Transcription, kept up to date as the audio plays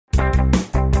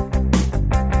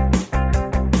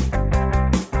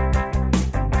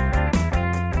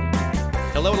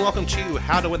welcome to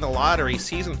How to Win the Lottery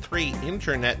Season 3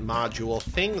 Internet Module.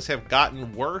 Things have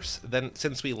gotten worse than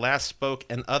since we last spoke,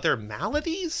 and other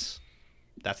maladies?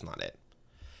 That's not it.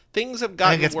 Things have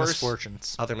gotten worse.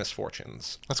 Misfortunes. Other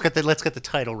misfortunes. Let's get the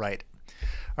title right.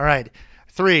 All right.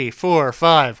 3, 4,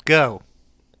 5, go.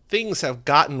 Things have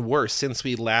gotten worse since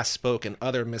we last spoke, and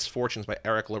other misfortunes by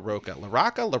Eric LaRocca.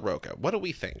 LaRocca. What do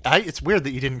we think? It's weird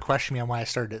that you didn't question me on why I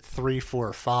started at 3,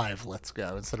 4, 5, let's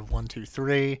go, instead of 1, 2,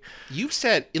 3. You've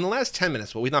said in the last 10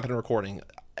 minutes, well, we've not been recording,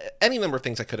 any number of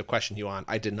things I could have questioned you on.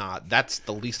 I did not. That's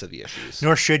the least of the issues.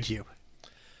 Nor should you.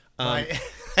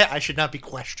 I should not be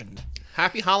questioned.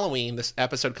 Happy Halloween. This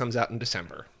episode comes out in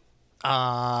December.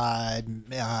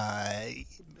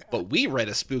 But we read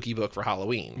a spooky book for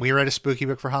Halloween.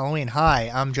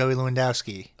 Hi, I'm Joey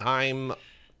Lewandowski. I'm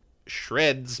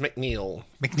Shreds McNeil.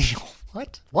 McNeil.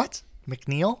 What?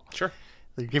 McNeil? Sure.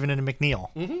 You're giving it to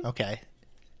McNeil. Mm-hmm. Okay.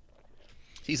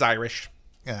 He's Irish.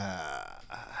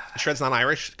 Shred's not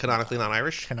Irish. Canonically not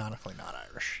Irish.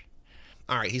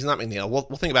 All right, he's not McNeil. We'll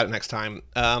think about it next time.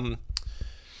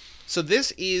 So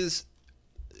this is,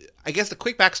 I guess, the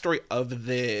quick backstory of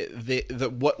the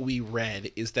what we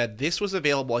read is that this was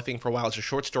available, I think, for a while as a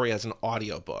short story as an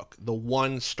audiobook. The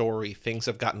one story, Things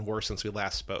Have Gotten Worse Since We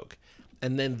Last Spoke.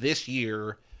 And then this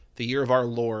year, the year of our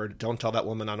Lord, Don't Tell That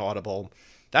Woman on Audible.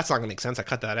 That's not going to make sense. I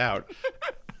cut that out.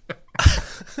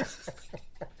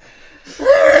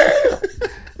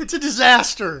 It's a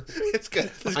disaster. It's good.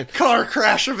 It's a car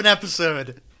crash of an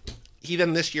episode. He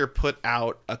then this year put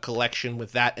out a collection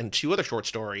with that and 2 other short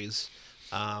stories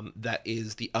that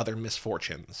is The Other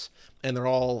Misfortunes. And they're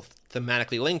all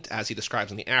thematically linked, as he describes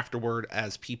in the afterword,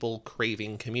 as people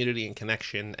craving community and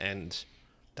connection and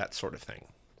that sort of thing.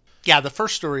 Yeah, the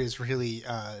first story is really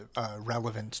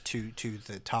relevant to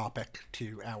the topic,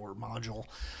 to our module.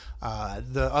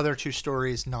 The other 2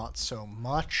 stories, not so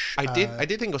much. I did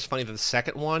think it was funny that the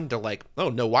second one, they're like, oh,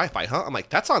 no Wi-Fi, huh? I'm like,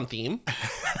 that's on theme.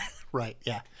 Right,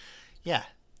 yeah.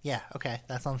 Yeah, okay,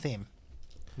 that's on theme.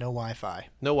 No Wi-Fi.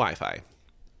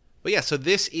 But yeah, so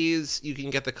this is, you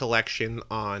can get the collection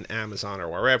on Amazon or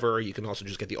wherever. You can also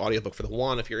just get the audiobook for the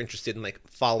one if you're interested in like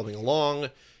following along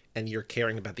and you're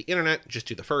caring about the internet. Just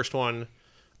do the first one.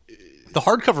 The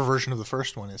hardcover version of the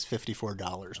first one is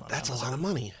 $54 on That's Amazon. a lot of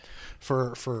money.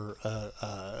 For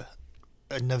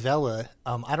a novella.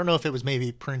 I don't know if it was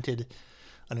maybe printed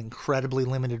an incredibly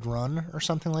limited run or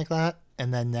something like that,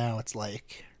 and then now it's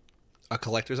like a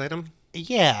collector's item.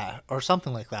 Yeah, or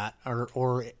something like that,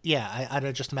 or yeah.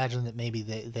 I'd just imagine that maybe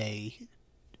they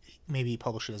maybe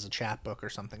publish it as a chapbook or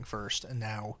something first, and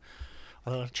now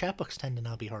chapbooks tend to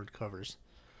not be hardcovers.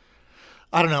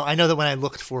 I don't know. I know that when I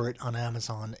looked for it on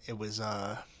Amazon, it was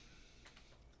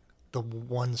the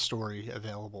one story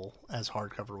available as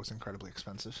hardcover was incredibly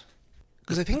expensive.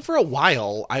 Because I think for a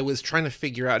while I was trying to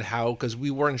figure out how, because we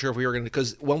weren't sure if we were going to,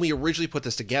 because when we originally put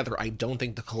this together, I don't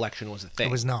think the collection was a thing.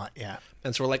 It was not, yeah.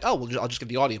 And so we're like, oh, I'll just get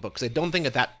the audiobook, because I don't think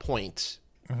at that point,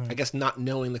 I guess not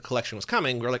knowing the collection was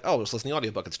coming, we were like, oh, let's listen to the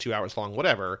audiobook, it's 2 hours long,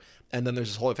 whatever. And then there's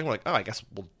this whole other thing, we're like, oh, I guess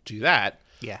we'll do that.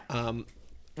 Yeah.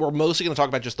 We're mostly going to talk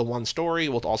about just the one story.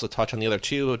 We'll also touch on the other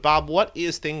 2. But Bob, what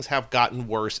is Things Have Gotten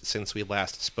Worse since we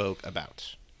last spoke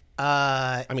about?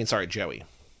 Joey.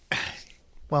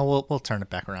 Well, we'll turn it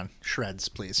back around. Shreds,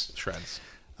 please. Shreds.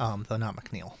 Though not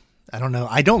McNeil. I don't know.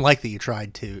 I don't like that you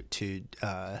tried to.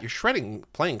 You're shredding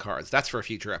playing cards. That's for a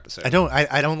future episode. I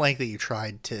don't like that you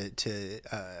tried to.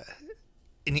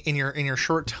 In your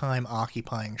short time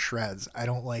occupying Shreds, I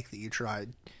don't like that you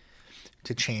tried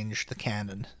to change the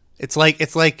canon. It's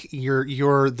like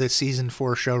you're the season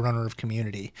 4 showrunner of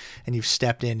Community, and you've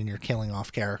stepped in and you're killing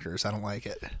off characters. I don't like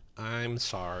it. I'm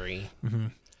sorry. Mm-hmm.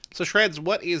 So Shreds,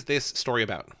 what is this story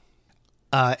about?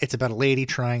 It's about a lady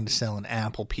trying to sell an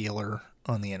apple peeler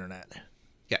on the internet.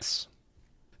 Yes.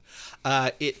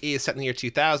 It is set in the year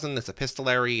 2000. It's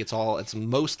epistolary. It's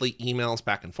mostly emails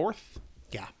back and forth.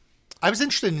 Yeah. I was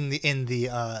interested in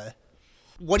the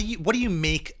what do you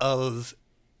make of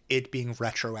it being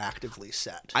retroactively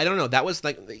set? I don't know. That was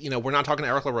like, we're not talking to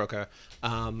Eric LaRocca.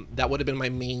 That would have been my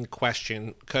main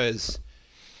question, because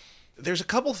there's a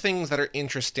couple things that are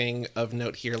interesting of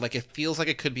note here. Like, it feels like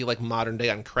it could be like modern day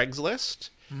on Craigslist,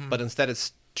 but instead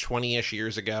it's 20-ish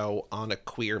years ago on a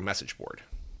queer message board.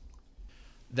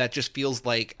 That just feels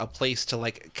like a place to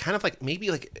like, kind of like,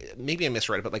 maybe I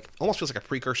misread it, but like almost feels like a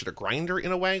precursor to Grindr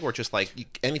in a way, where just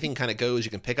like anything kind of goes.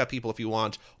 You can pick up people if you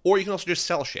want, or you can also just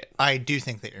sell shit. I do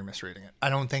think that you're misreading it. I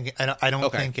don't think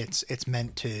think it's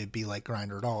meant to be like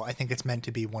Grindr at all. I think it's meant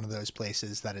to be one of those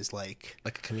places that is like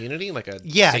a community, like a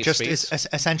safe just space. Is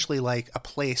essentially like a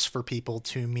place for people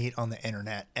to meet on the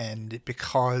internet. And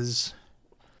because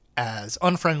as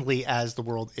unfriendly as the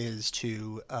world is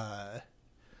to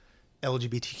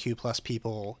LGBTQ plus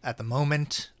people at the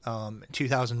moment. In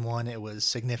 2001, it was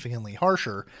significantly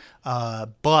harsher,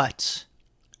 but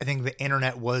I think the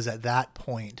internet was at that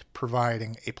point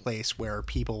providing a place where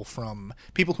people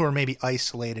who are maybe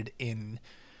isolated in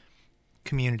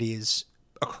communities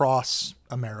across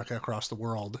America, across the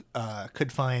world,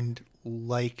 could find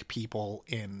like people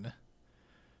in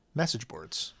message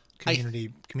boards,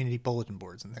 community bulletin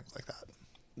boards, and things like that.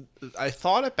 I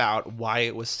thought about why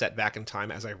it was set back in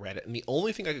time as I read it, and the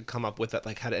only thing I could come up with that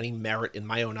like had any merit in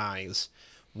my own eyes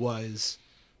was,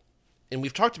 and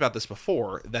we've talked about this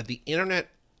before, that the internet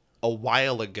a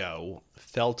while ago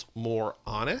felt more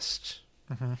honest.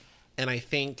 Mm-hmm. And I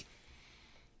think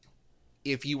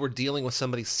if you were dealing with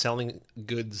somebody selling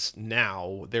goods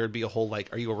now, there would be a whole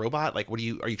like, are you a robot? Like, are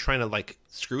you trying to like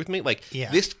screw with me? Like,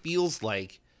 This feels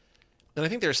like, and I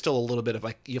think there's still a little bit of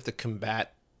like, you have to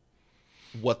combat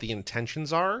what the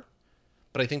intentions are,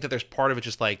 but I think that there's part of it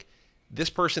just like, this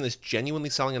person is genuinely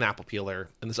selling an apple peeler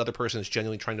and this other person is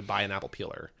genuinely trying to buy an apple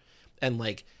peeler. And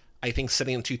like, I think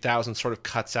setting in 2000 sort of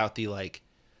cuts out the like,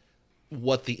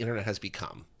 what the internet has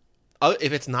become.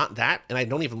 If it's not that, and I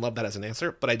don't even love that as an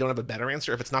answer, but I don't have a better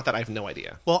answer. If it's not that, I have no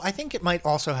idea. Well, I think it might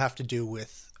also have to do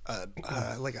with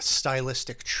like a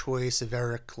stylistic choice of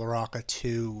Eric LaRocca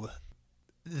too.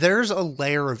 There's a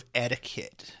layer of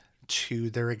etiquette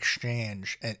to their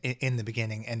exchange in the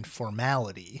beginning and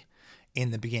formality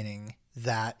in the beginning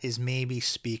that is maybe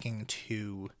speaking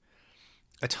to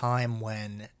a time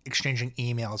when exchanging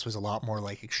emails was a lot more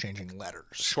like exchanging letters.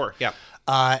 Sure, yeah.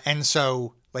 And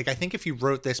so, like, I think if you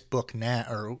wrote this book now,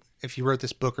 or if you wrote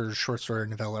this book or short story or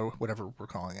novella, or whatever we're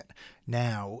calling it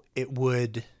now, it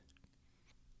would,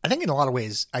 I think in a lot of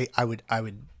ways, I would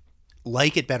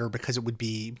like it better because it would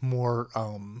be more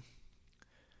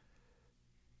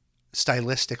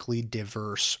stylistically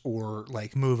diverse, or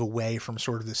like move away from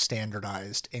sort of the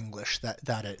standardized English that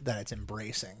it's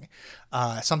embracing.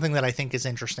 Something that I think is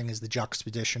interesting is the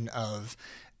juxtaposition of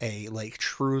a like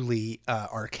truly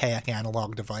archaic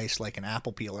analog device like an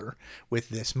apple peeler with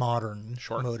this modern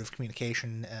mode of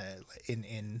communication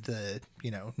in the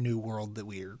new world that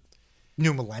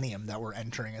new millennium that we're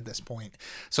entering at this point.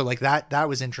 So like that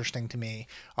was interesting to me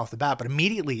off the bat, but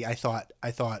immediately I thought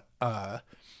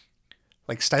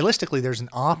like stylistically, there's an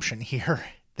option here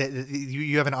that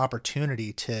you have an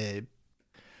opportunity to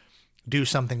do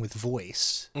something with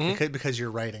voice because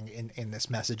you're writing in this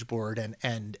message board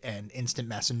and instant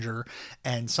messenger.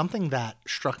 And something that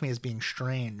struck me as being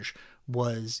strange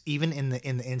was even in the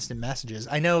instant messages.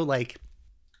 I know like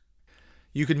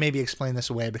you could maybe explain this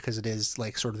away because it is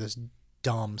like sort of this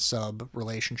dom sub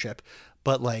relationship,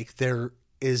 but like there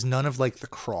is none of like the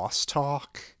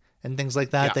crosstalk and things like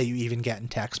that that you even get in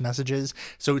text messages.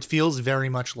 So it feels very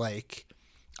much like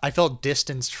I felt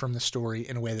distanced from the story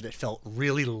in a way that it felt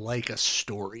really like a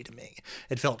story to me.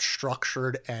 It felt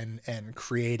structured and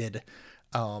created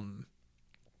in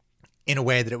a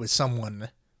way that it was someone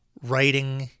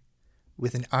writing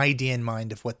with an idea in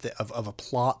mind of of a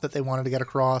plot that they wanted to get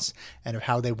across and of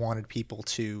how they wanted people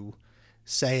to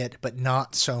say it, but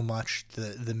not so much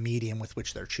the medium with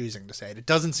which they're choosing to say it. It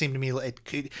doesn't seem to me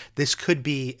like this could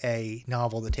be a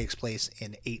novel that takes place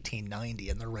in 1890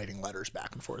 and they're writing letters back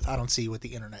and forth. I don't see what the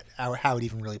internet, how it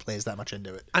even really plays that much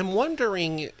into it. I'm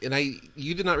wondering, and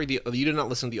you did not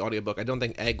listen to the audiobook. I don't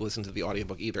think Egg listened to the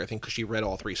audiobook either. I think because she read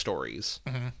all three stories.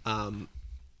 Mm-hmm.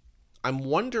 I'm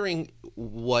wondering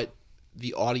what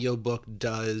the audiobook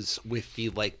does with the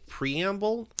like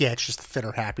preamble. Yeah, it's just the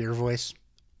fitter, happier voice.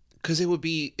 Because it would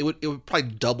probably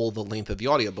double the length of the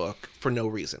audiobook for no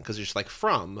reason. Because it's just like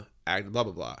from act blah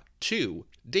blah blah to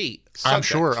date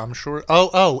subject. I'm sure.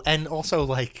 Oh, and also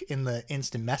like in the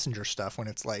instant messenger stuff when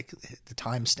it's like the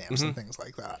timestamps and things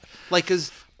like that. Like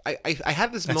because I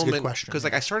had this moment because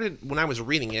like I started when I was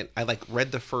reading it, I like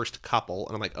read the first couple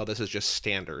and I'm like, oh, this is just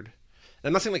standard. And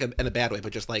I'm not saying like in a bad way,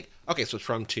 but just like, okay, so it's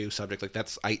from to subject. Like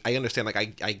that's I understand.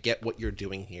 Like I get what you're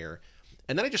doing here.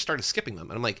 And then I just started skipping them,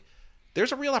 and I'm like,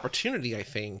 there's a real opportunity, I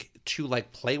think, to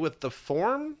like play with the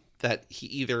form that he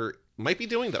either might be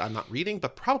doing that I'm not reading,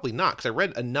 but probably not, because I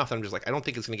read enough that I'm just like, I don't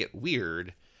think it's going to get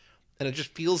weird. And it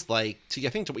just feels like, I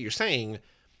think to what you're saying,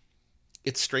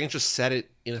 it's strange to set it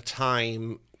in a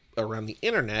time around the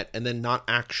internet and then not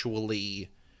actually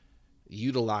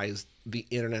utilize the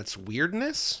internet's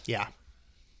weirdness. Yeah.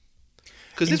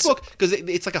 Because this book, because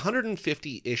it's like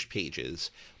 150-ish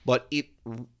pages, but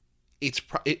it's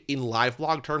in live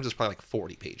blog terms, it's probably like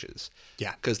 40 pages.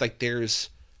 Yeah, because like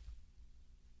there's,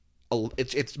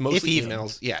 it's mostly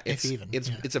emails. Yeah,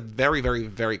 it's a very very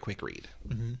very quick read.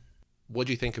 Mm-hmm. What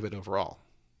do you think of it overall?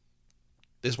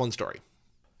 There's one story.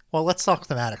 Well, let's talk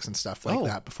thematics and stuff like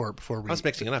that before we. I was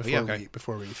mixing it up.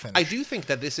 Before we finish. I do think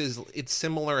that it's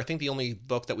similar. I think the only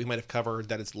book that we might have covered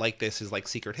that is like this is like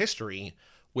Secret History,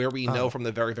 where we know from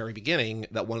the very, very beginning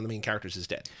that one of the main characters is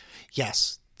dead.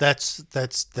 Yes, that's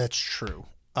true.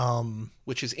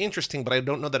 Which is interesting, but I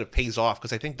don't know that it pays off,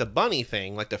 because I think the bunny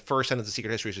thing, like the first sentence of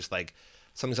Secret History, is just like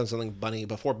something Bunny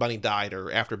before Bunny died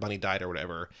or after Bunny died or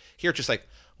whatever. Here it's just like,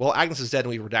 well, Agnes is dead and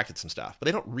we redacted some stuff, but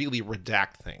they don't really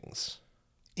redact things.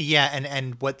 Yeah,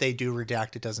 and what they do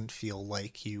redact, it doesn't feel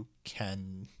like you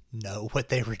can know what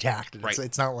they redacted. Right.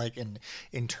 It's not like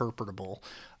interpretable.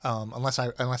 Unless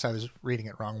I was reading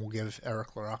it wrong, we'll give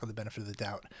Eric LaRocca the benefit of the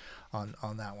doubt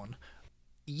on that one.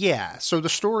 Yeah, so the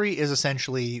story is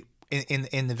essentially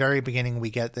in the very beginning we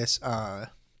get this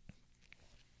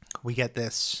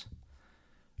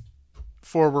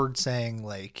forward saying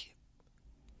like,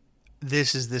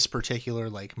 this is this particular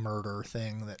like murder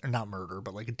thing that, or not murder,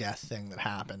 but like a death thing that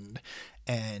happened,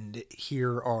 and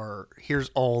here's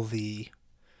all the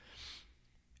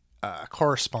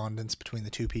correspondence between the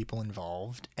two people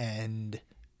involved, and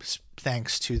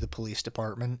thanks to the police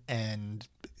department, and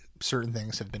certain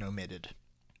things have been omitted.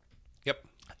 Yep.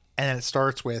 And then it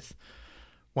starts with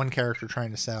one character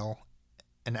trying to sell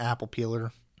an apple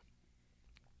peeler.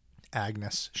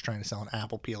 Agnes is trying to sell an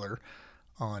apple peeler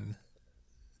on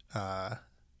a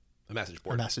message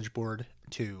board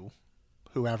to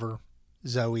whoever.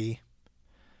 Zoe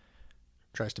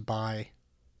tries to buy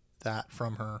that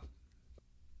from her.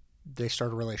 They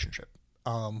start a relationship.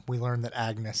 We learn that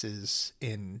Agnes is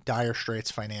in dire straits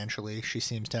financially. She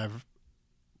seems to have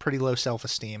pretty low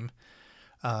self-esteem.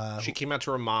 She came out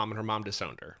to her mom, and her mom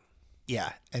disowned her.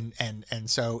 Yeah, and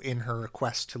so in her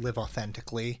quest to live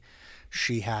authentically,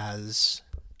 she has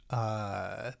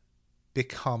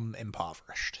become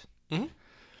impoverished. Mm-hmm.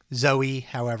 Zoe,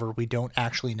 however, we don't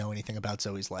actually know anything about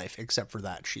Zoe's life except for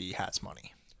that she has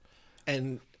money.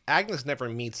 And Agnes never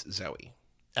meets Zoe.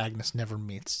 Agnes never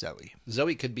meets Zoe.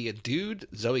 Zoe could be a dude.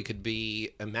 Zoe could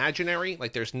be imaginary.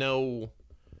 Like, there's no...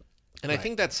 And right. I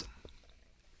think that's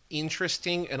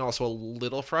interesting and also a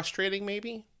little frustrating,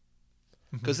 maybe.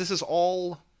 Because this is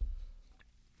all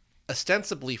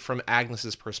ostensibly from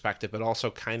Agnes's perspective, but also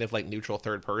kind of like neutral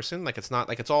third person. Like, it's not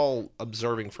like it's all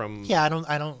observing from. Yeah, I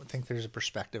don't think there's a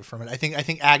perspective from it. I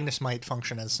think Agnes might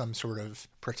function as some sort of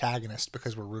protagonist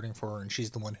because we're rooting for her, and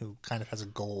she's the one who kind of has a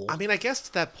goal. I mean, I guess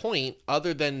to that point,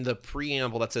 other than the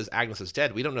preamble that says Agnes is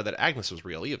dead, we don't know that Agnes was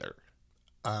real either.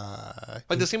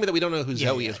 Like the same way that we don't know who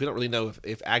Zoe is, we don't really know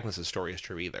if Agnes's story is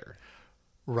true either.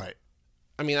 Right.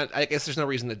 I mean, I guess there's no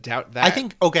reason to doubt that. I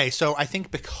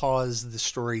think because the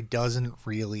story doesn't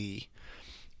really...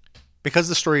 Because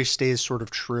the story stays sort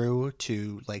of true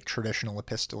to, like, traditional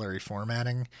epistolary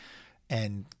formatting,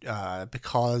 and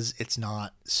because it's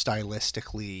not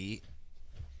stylistically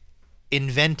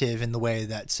inventive in the way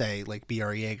that, say, like,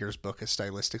 B.R. Yeager's book is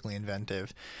stylistically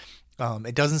inventive,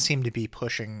 it doesn't seem to be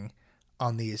pushing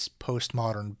on these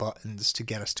postmodern buttons to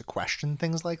get us to question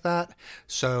things like that.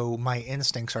 So my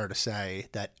instincts are to say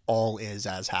that all is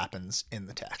as happens in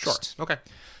the text. Sure. Okay.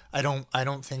 I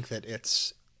don't think that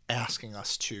it's asking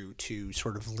us to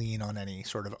sort of lean on any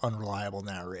sort of unreliable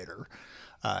narrator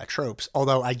tropes.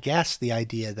 Although I guess the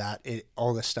idea that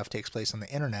all this stuff takes place on the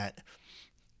internet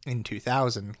in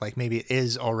 2000, like maybe it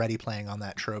is already playing on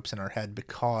that tropes in our head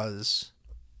because,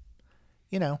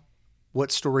 you know, what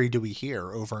story do we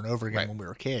hear over and over again when we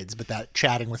were kids? But that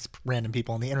chatting with random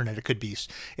people on the internet,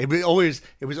 it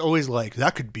was always like,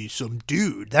 that could be some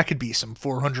dude, that could be some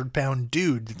 400-pound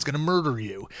dude that's gonna murder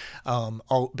you.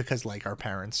 All because like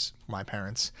my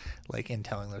parents, like in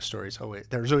telling those stories,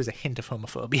 there's always a hint of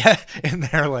homophobia in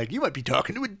there. Like, you might be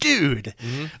talking to a dude,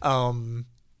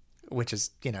 which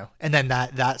is, you know, and then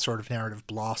that sort of narrative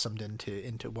blossomed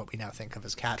into what we now think of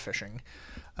as catfishing,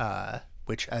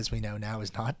 which, as we know now,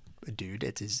 is not a dude.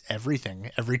 It is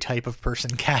everything. Every type of person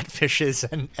catfishes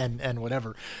and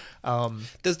whatever.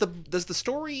 Does the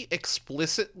story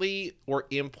explicitly or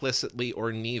implicitly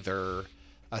or neither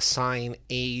assign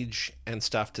age and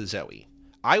stuff to Zoe?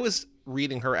 I was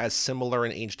reading her as similar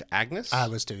in age to Agnes. I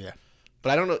was too, yeah.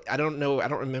 But I don't know. I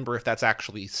don't remember if that's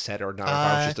actually said or not. If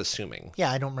I was just assuming.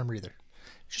 Yeah, I don't remember either.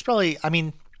 She's probably. I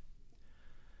mean,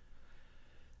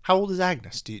 how old is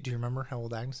Agnes? Do you remember how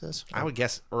old Agnes is? I would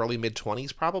guess early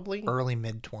mid-20s, probably. Early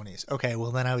mid-20s. Okay, well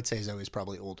then I would say Zoe's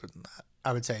probably older than that.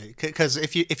 I would say because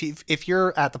if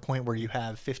you're at the point where you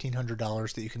have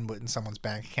 $1,500 that you can put in someone's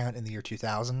bank account in the year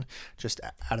 2000, just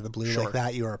out of the blue like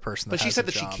that, you are a person. But she said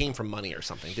that she came from money or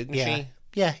something, didn't she?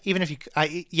 Yeah. Even if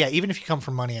you come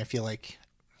from money, I feel like,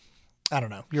 I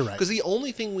don't know. You're right. Because the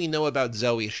only thing we know about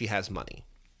Zoe is she has money.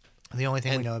 The only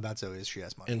thing we know about Zoe is she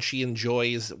has money. And she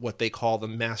enjoys what they call the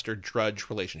master-drudge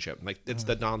relationship. Like, it's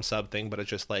the dom-sub thing, but it's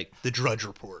just like... The Drudge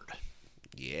Report.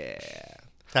 Yeah.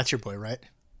 That's your boy, right?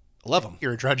 Love him.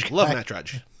 You're a Drudge guy. Love Matt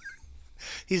Drudge.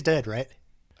 He's dead, right?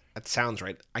 That sounds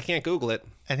right. I can't Google it.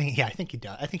 I think he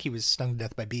died. I think he was stung to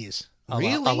death by bees.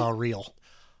 Really? A la real.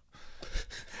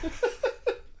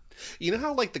 You know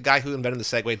how, like, the guy who invented the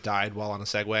Segway died while on a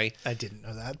Segway? I didn't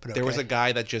know that, but okay. There was a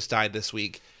guy that just died this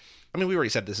week. I mean, we already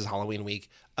said this is Halloween week.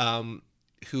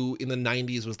 Who in the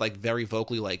 90s was, like, very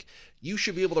vocally like, you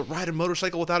should be able to ride a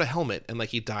motorcycle without a helmet. And, like,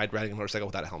 he died riding a motorcycle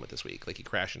without a helmet this week. Like, he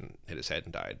crashed and hit his head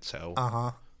and died. So,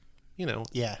 you know.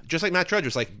 Yeah. Just like Matt Drudge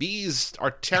was like, bees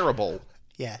are terrible.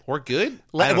 Yeah. Or good?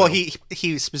 Well,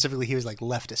 he specifically, he was like,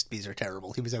 leftist bees are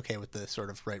terrible. He was okay with the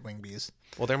sort of right-wing bees.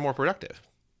 Well, they're more productive.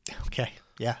 Okay.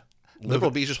 Yeah.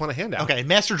 Liberal bees just want a handout. Okay,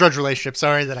 master drudge relationship.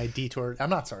 Sorry that I detoured. I'm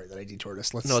not sorry that I detoured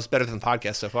us. No, it's better than the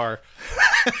podcast so far.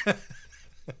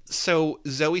 So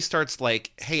Zoe starts like,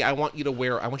 hey, I want you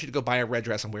to go buy a red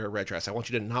dress and wear a red dress. I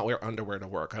want you to not wear underwear to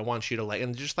work. I want you to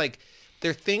and just like, there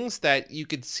are things that you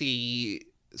could see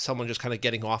someone just kind of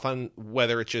getting off on,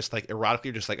 whether it's just like erotically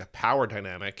or just like a power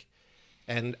dynamic.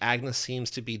 And Agnes seems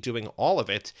to be doing all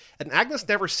of it. And Agnes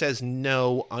never says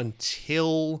no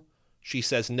until she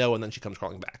says no, and then she comes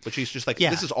crawling back. But she's just like,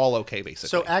 this is all okay, basically.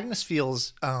 So Agnes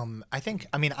feels, I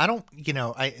don't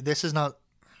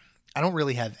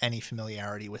really have any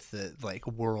familiarity with the, like,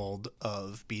 world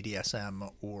of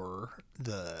BDSM or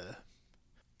the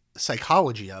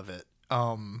psychology of it.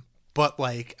 But,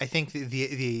 like, I think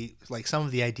the like, some of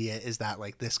the idea is that,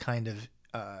 like, this kind of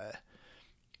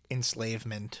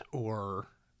enslavement or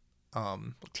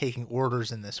taking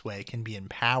orders in this way can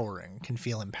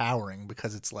feel empowering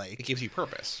because it's like... It gives you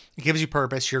purpose.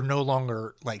 You're no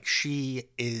longer, like, she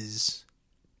is...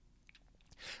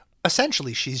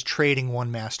 Essentially, she's trading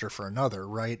one master for another,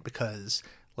 right? Because,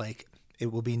 like, it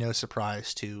will be no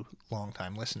surprise to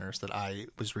longtime listeners that I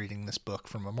was reading this book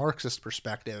from a Marxist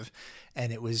perspective,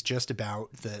 and it was just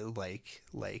about the,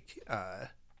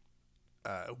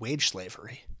 wage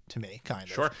slavery to me, kind of.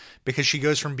 Sure. Because she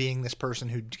goes from being this person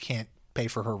who can't pay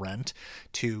for her rent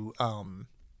to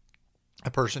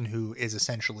a person who is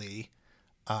essentially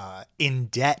in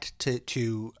debt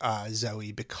to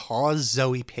Zoe because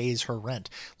Zoe pays her rent.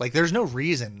 Like, there's no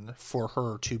reason for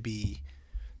her to be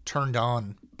turned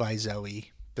on by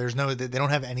Zoe. They don't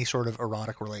have any sort of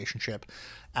erotic relationship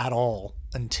at all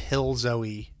until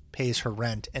Zoe pays her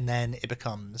rent, and then it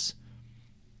becomes,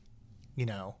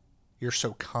 you're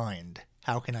so kind.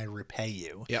 How can I repay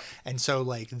you? Yep. And so,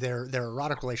 like, their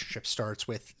erotic relationship starts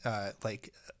with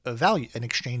like a value, an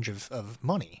exchange of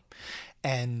money,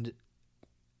 and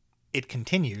it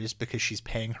continues because she's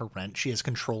paying her rent. She has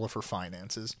control of her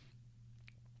finances.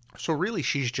 So really,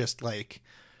 she's just like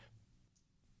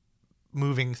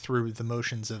moving through the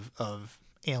motions of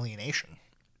alienation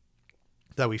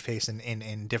that we face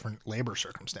in different labor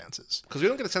circumstances. Because we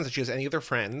don't get a sense that she has any other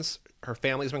friends. Her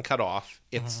family's been cut off.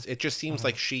 It just seems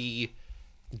like she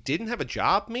didn't have a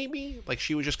job, maybe? Like,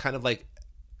 she was just kind of like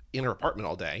in her apartment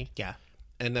all day. Yeah.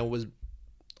 And then was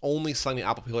only selling the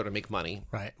apple peeler to make money.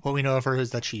 Right. What we know of her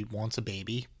is that she wants a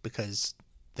baby because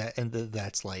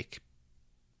that's like,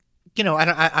 I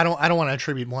don't want to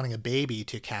attribute wanting a baby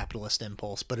to capitalist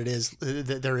impulse, but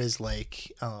there is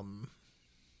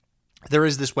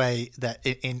this way that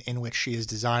in which she is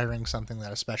desiring something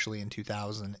that, especially in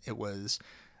 2000, it was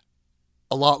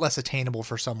a lot less attainable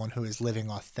for someone who is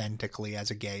living authentically as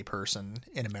a gay person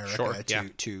in America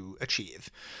to achieve.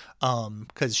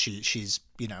 Because she's,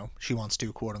 she wants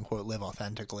to, quote unquote, live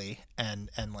authentically, and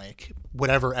like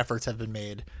whatever efforts have been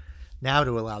made now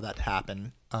to allow that to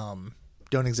happen,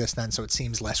 don't exist then. So it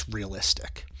seems less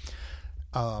realistic.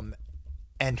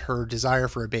 And her desire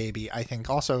for a baby, I think,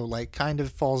 also like kind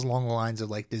of falls along the lines of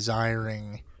like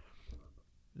desiring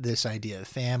this idea of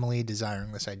family,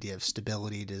 desiring this idea of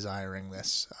stability, desiring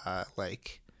this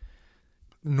like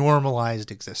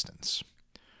normalized existence.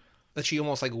 That she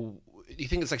almost like, do you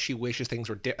think it's like she wishes things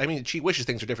were I mean, she wishes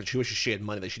things were different. She wishes she had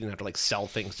money, that she didn't have to like sell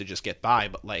things to just get by,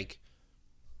 but like...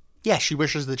 Yeah, she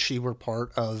wishes that she were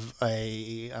part of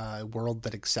a world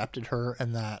that accepted her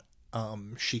and that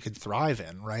she could thrive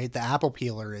in, right? The apple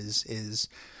peeler is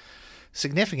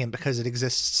significant because it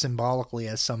exists symbolically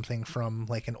as something from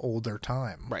like an older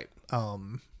time. Right.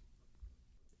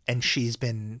 And she's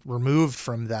been removed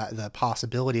from the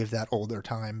possibility of that older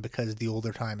time because the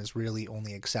older time is really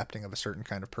only accepting of a certain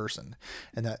kind of person,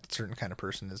 and that certain kind of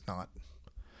person is not,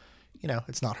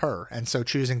 it's not her. And so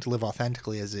choosing to live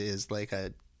authentically is like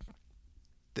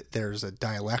there's a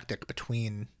dialectic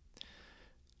between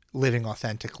living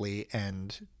authentically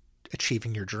and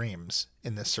achieving your dreams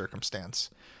in this circumstance.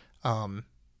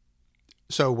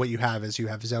 So what you have is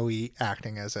Zoe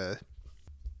acting as a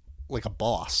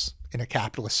boss in a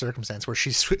capitalist circumstance where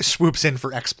she swoops in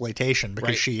for exploitation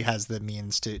because she has the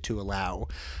means to allow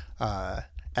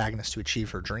Agnes to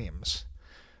achieve her dreams.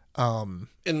 And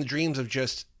the dreams of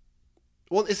just,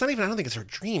 well, it's not even, I don't think it's her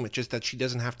dream. It's just that she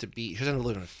doesn't have to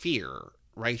live in fear,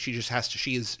 right? She just has to,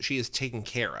 she is taken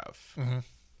care of. Mm-hmm.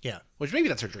 Yeah. Which maybe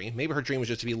that's her dream. Maybe her dream was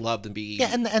just to be loved and be...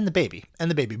 Yeah, and the baby.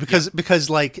 Because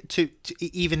like, to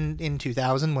even in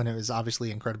 2000, when it was obviously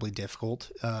incredibly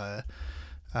difficult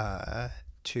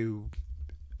to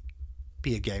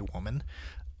be a gay woman,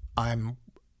 I'm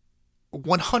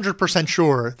 100%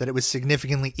 sure that it was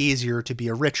significantly easier to be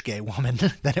a rich gay woman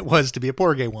than it was to be a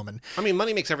poor gay woman. I mean,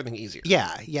 money makes everything easier.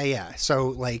 Yeah. So,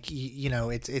 like, you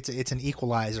know, it's an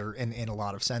equalizer in a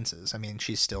lot of senses. I mean,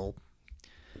 she's still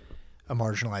a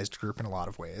marginalized group in a lot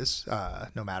of ways,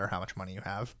 no matter how much money you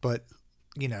have. But,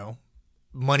 you know,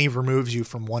 money removes you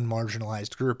from one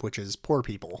marginalized group, which is poor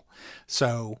people.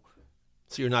 So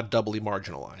you're not doubly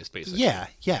marginalized, basically. Yeah.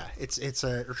 It's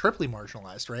triply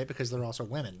marginalized, right? Because they're also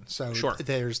women. So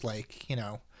there's, like, you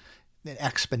know, an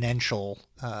exponential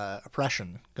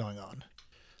oppression going on.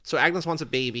 So Agnes wants a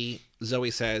baby.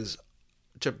 Zoe says,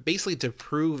 to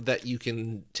prove that you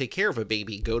can take care of a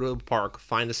baby, go to a park,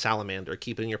 find a salamander,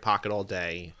 keep it in your pocket all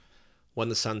day. When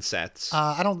the sun sets.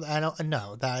 I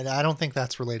don't think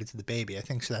that's related to the baby. I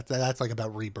think that's like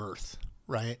about rebirth,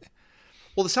 right?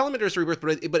 Well, the salamander is rebirth,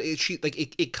 but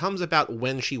it comes about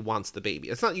when she wants the baby.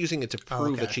 It's not using it to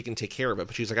prove that she can take care of it,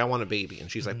 but she's like, I want a baby, and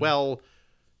she's like, well,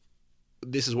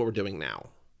 this is what we're doing now.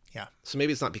 Yeah. So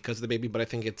maybe it's not because of the baby, but I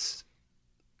think it's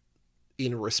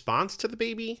in response to the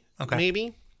baby.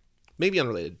 Okay. Maybe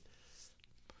unrelated.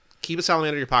 Keep a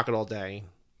salamander in your pocket all day.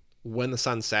 When the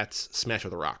sun sets, smash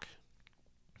with a rock.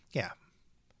 Yeah.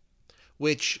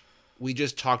 Which we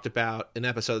just talked about an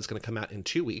episode that's going to come out in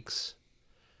 2 weeks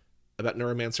about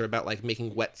Neuromancer, about like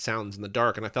making wet sounds in the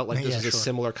dark. And I felt like this is a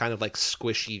similar kind of like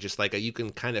squishy, just like you can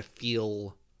kind of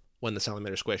feel when the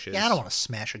salamander squishes. Yeah, I don't want to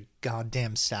smash a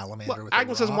goddamn salamander with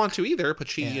Agnes a rock. doesn't want to either, but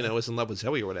she, is in love with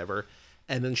Zoe or whatever.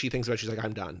 And then she thinks about it, she's like,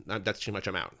 I'm done. That's too much,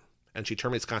 I'm out. And she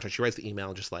terminates the contract. She writes the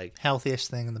email just like...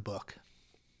 Healthiest thing in the book.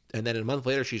 And then a month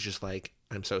later, she's just like,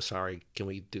 I'm so sorry. Can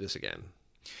we do this again?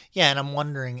 Yeah, and I'm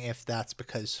wondering if that's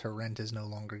because her rent is no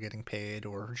longer getting paid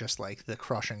or just like the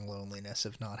crushing loneliness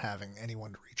of not having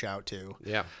anyone to reach out to.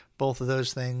 Yeah. Both of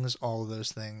those things, all of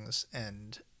those things,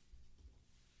 and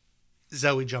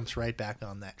Zoe jumps right back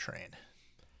on that train.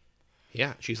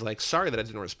 Yeah, she's like, sorry that I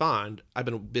didn't respond. I've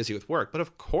been busy with work, but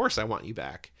of course I want you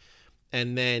back.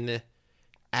 And then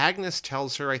Agnes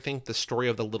tells her, I think, the story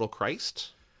of the little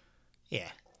Christ. Yeah.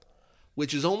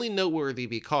 Which is only noteworthy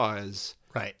because...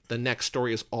 Right. The next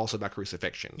story is also about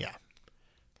crucifixion. Yeah.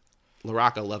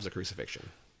 Larocca loves a crucifixion.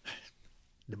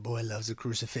 The boy loves a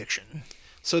crucifixion.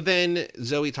 So then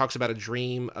Zoe talks about a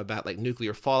dream about like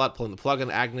nuclear fallout, pulling the plug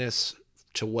on Agnes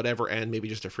to whatever end, maybe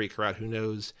just to freak her out, who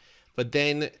knows. But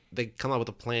then they come up with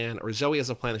a plan, or Zoe has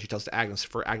a plan that she tells to Agnes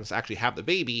for Agnes to actually have the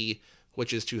baby,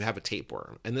 which is to have a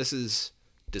tapeworm. And this is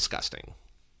disgusting.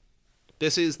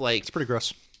 This is like... It's pretty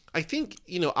gross. I think,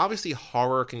 obviously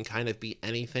horror can kind of be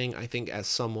anything. I think as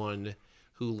someone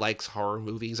who likes horror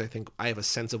movies, I think I have a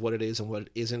sense of what it is and what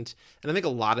it isn't. And I think a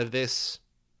lot of this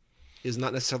is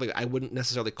not necessarily, I wouldn't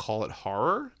necessarily call it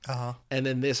horror. Uh-huh. And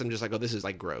then this, I'm just like, oh, this is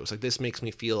like gross. Like this makes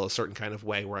me feel a certain kind of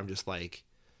way where I'm just like,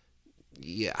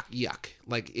 yeah, yuck.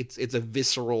 Like it's a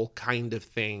visceral kind of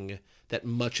thing that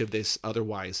much of this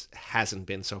otherwise hasn't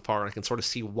been so far. And I can sort of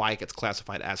see why it gets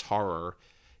classified as horror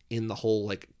in the whole,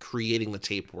 like, creating the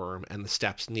tapeworm and the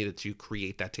steps needed to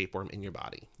create that tapeworm in your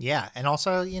body. Yeah, and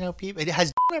also, people...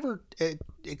 Has ever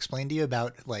explained to you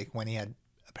about, like, when he had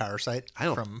a parasite?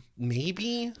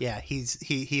 Maybe? Yeah, he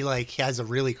has a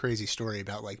really crazy story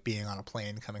about, like, being on a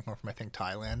plane coming home from, I think,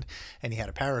 Thailand, and he had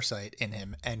a parasite in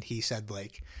him, and he said,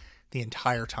 like... The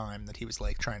entire time that he was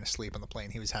like trying to sleep on the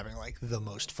plane, he was having like the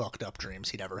most fucked up dreams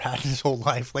he'd ever had in his whole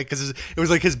life. Like, because it was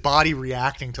like his body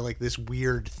reacting to like this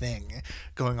weird thing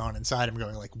going on inside him,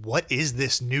 going like, "What is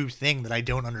this new thing that I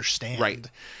don't understand?" Right.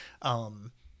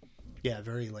 Yeah,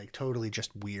 very like totally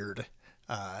just weird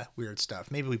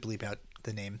stuff. Maybe we bleep out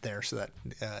the name there so that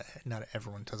not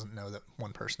everyone doesn't know that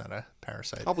one person had a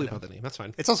parasite. I'll bleep out the name. That's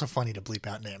fine. It's also funny to bleep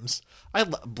out names.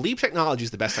 Bleep technology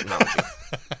is the best technology.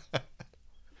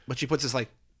 But she puts this, like,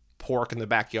 pork in the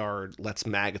backyard, lets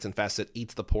maggots infest it,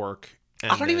 eats the pork.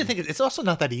 I don't even think it's also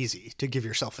not that easy to give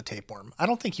yourself a tapeworm. I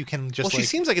don't think you can just. Well, she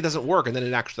seems like it doesn't work, and then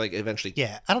it actually, like, eventually.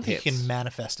 Yeah, I don't think you can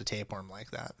manifest a tapeworm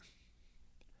like that.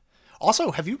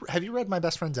 Also, have you read My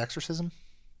Best Friend's Exorcism?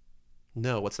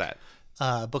 No, what's that?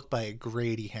 A book by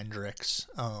Grady Hendrix,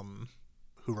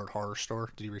 who wrote Horror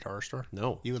Store. Did you read Horror Store?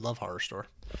 No. You would love Horror Store.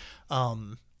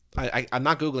 I'm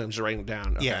not Googling, I'm just writing it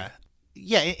down. Okay. Yeah.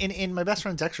 Yeah, in My Best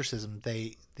Friend's Exorcism,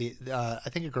 I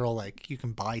think a girl, like, you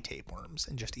can buy tapeworms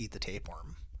and just eat the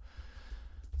tapeworm.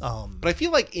 But I feel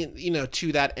like,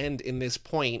 to that end, in this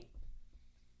point,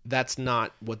 that's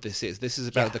not what this is. This is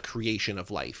about the creation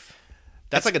of life.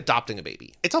 That's like adopting a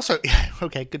baby. It's also,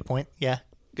 okay, good point. Yeah,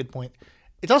 good point.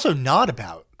 It's also not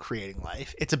about creating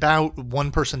life. It's about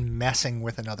one person messing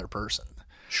with another person.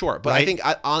 Sure, but right? I think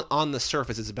on the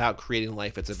surface, it's about creating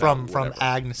life. It's about from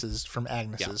Agnes's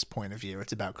point of view,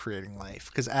 it's about creating life.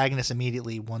 Because Agnes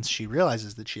immediately, once she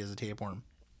realizes that she has a tapeworm,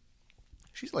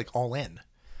 she's like all in.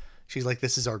 She's like,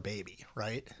 "This is our baby,"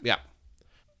 right? Yeah,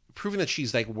 proving that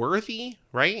she's like worthy,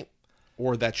 right,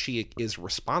 or that she is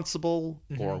responsible,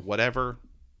 or whatever.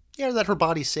 Yeah, that her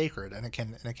body's sacred and it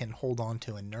can hold on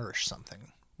to and nourish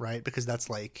something, right? Because that's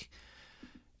like,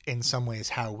 in some ways,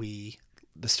 how we.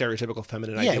 The stereotypical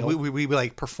feminine ideal. Yeah, we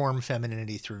like perform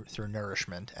femininity through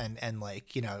nourishment, and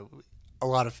like, a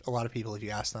lot of people, if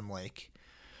you ask them like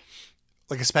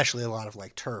especially a lot of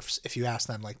like TERFs, if you ask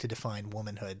them like to define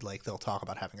womanhood, like they'll talk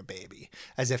about having a baby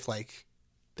as if like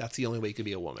that's the only way you could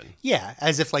be a woman. Yeah,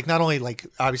 as if like not only like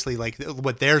obviously like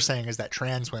what they're saying is that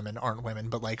trans women aren't women,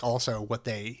 but like also what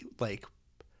they like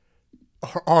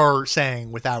are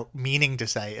saying without meaning to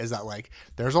say is that like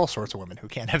there's all sorts of women who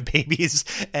can't have babies,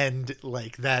 and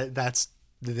like that's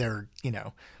they're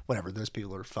whatever, those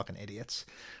people are fucking idiots.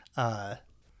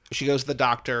 She goes to the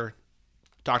doctor.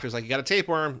 Doctor's like, you got a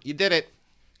tapeworm, you did it,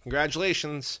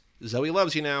 congratulations, Zoe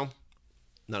loves you now.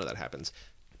 None of that happens.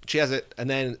 She has it, and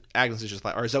then Agnes is just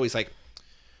like, or Zoe's like,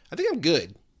 I think I'm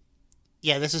good.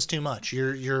 Yeah, this is too much.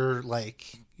 You're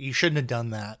like, you shouldn't have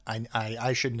done that.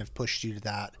 I shouldn't have pushed you to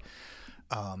that.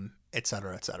 Et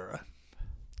cetera, et cetera.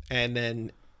 And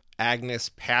then Agnes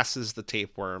passes the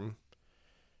tapeworm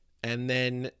and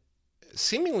then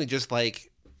seemingly just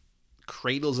like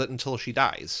cradles it until she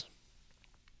dies.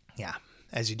 Yeah,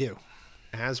 as you do.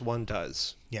 As one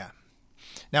does. Yeah.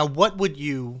 Now, what would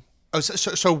you... Oh,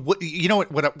 so what,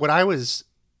 what I was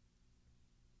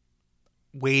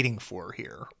waiting for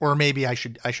here, or maybe I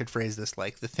should phrase this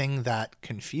like, the thing that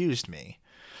confused me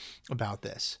about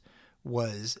this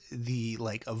was the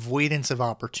like avoidance of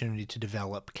opportunity to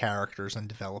develop characters and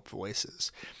develop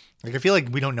voices. Like, I feel like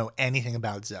we don't know anything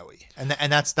about Zoe, and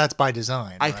that's by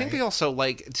design. I think they also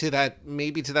like to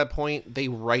that point they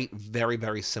write very,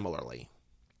 very similarly.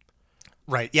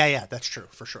 Right. Yeah. That's true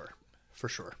for sure.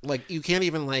 Like, you can't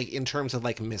even like in terms of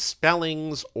like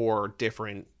misspellings or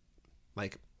different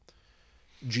like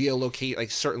geolocate,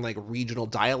 like certain like regional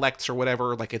dialects or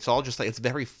whatever, like it's all just like, it's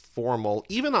very formal.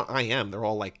 Even on IM, they're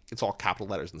all like, it's all capital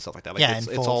letters and stuff like that. Like, yeah, it's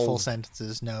all all full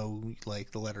sentences, no like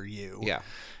the letter U, yeah,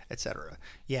 etc.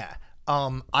 Yeah.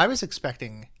 I was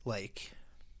expecting like,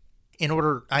 in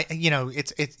order,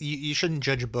 it's you shouldn't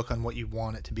judge a book on what you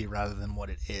want it to be rather than what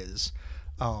it is.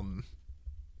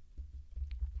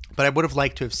 But I would have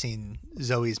liked to have seen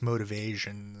Zoe's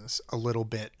motivations a little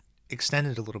bit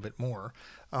extended a little bit more.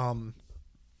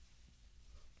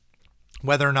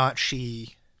 Whether or not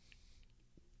she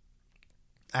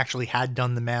actually had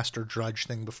done the master drudge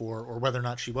thing before, or whether or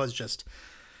not she was just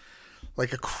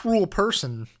like a cruel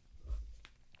person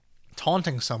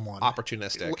taunting someone.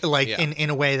 Opportunistic. Like, yeah. in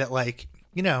a way that like,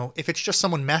 if it's just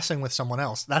someone messing with someone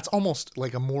else, that's almost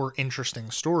like a more interesting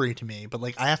story to me. But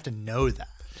like, I have to know that.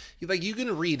 Like, you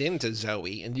can read into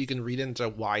Zoe and you can read into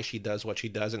why she does what she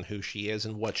does and who she is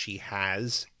and what she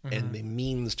has and the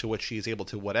means to which she is able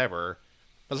to whatever.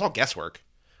 But it's all guesswork.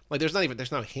 Like,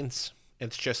 there's no hints.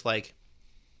 It's just like,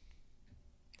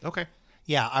 okay.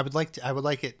 Yeah, I would like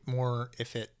it more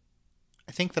if it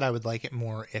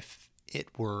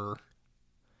were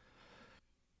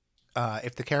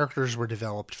if the characters were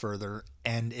developed further,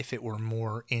 and if it were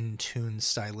more in tune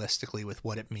stylistically with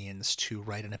what it means to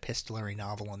write an epistolary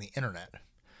novel on the internet.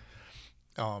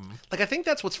 I think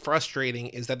that's what's frustrating,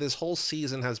 is that this whole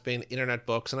season has been internet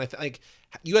books, and like,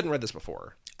 you hadn't read this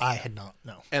before. I had not,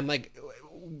 no. And like,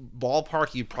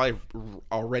 ballpark, you probably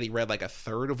already read like a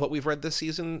third of what we've read this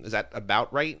season. Is that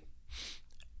about right?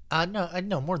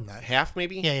 No, more than that. Half,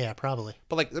 maybe? Yeah, probably.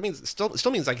 But like, that means still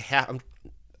means like half.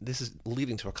 This is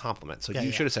leading to a compliment, so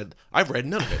you should have said, I've read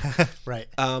none of it. Right.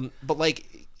 But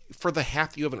like, for the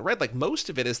half you haven't read, like,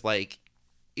 most of it is like,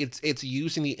 it's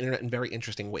using the internet in very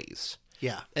interesting ways.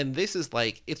 Yeah. And this is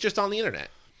like, it's just on the internet.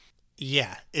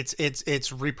 Yeah, it's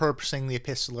repurposing the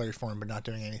epistolary form, but not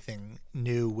doing anything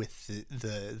new with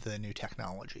the new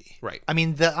technology. Right. I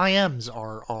mean, the IMs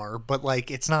are, but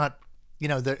like, it's not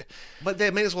But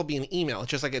they may as well be an email. It's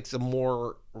just like it's a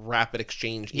more rapid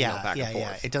exchange email back and forth.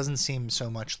 Yeah. It doesn't seem so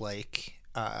much like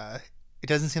it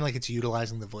doesn't seem like it's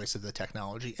utilizing the voice of the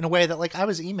technology in a way that, like, I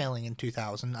was emailing in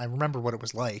 2000. I remember what it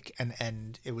was like,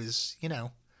 and it was,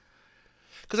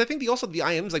 Because I think the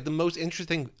IMs, like, the most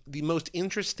interesting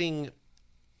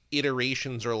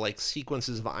iterations or like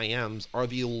sequences of IMs are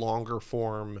the longer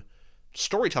form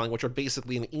storytelling, which are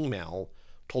basically an email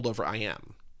told over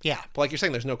IM. Yeah. But like you're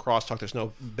saying, there's no crosstalk, there's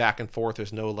no back and forth,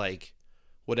 there's no like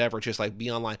whatever, just like be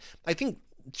online. I think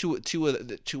to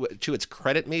its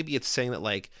credit, maybe it's saying that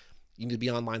like you need to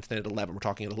be online tonight at 11. We're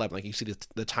talking at 11. Like you see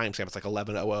the timestamp, it's like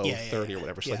 11:00:30 or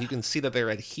whatever. So like you can see that they're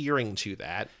adhering to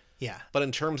that. Yeah. But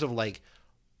in terms of like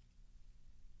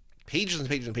pages and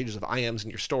pages and pages of IMs in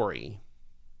your story,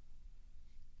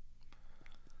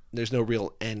 there's no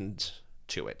real end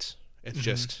to it. It's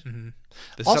just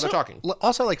this is how they're talking.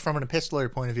 Also, like from an epistolary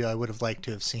point of view, I would have liked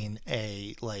to have seen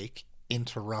a like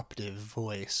interruptive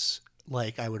voice.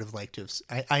 Like I would have liked to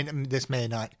have. This may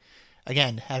not,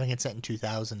 again, having it set in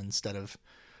 2000 instead of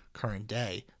current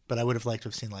day, but I would have liked to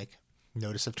have seen like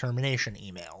notice of termination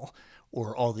email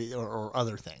or all the or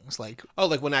other things like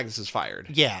like when Agnes is fired.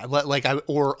 Yeah, like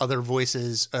or other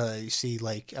voices. You see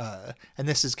like and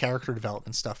this is character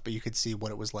development stuff, but you could see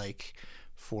what it was like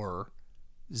for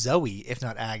Zoe, if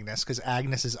not Agnes, because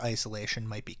Agnes's isolation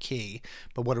might be key,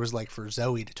 but what it was like for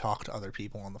Zoe to talk to other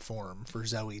people on the forum, for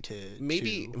Zoe to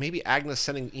maybe Agnes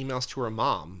sending emails to her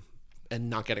mom and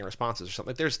not getting responses or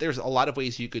something. Like there's a lot of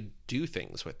ways you could do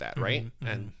things with that, right?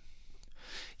 And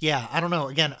yeah, I don't know.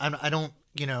 Again, I don't.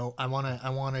 I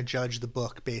want to judge the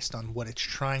book based on what it's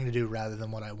trying to do rather than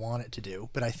what I want it to do.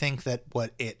 But I think that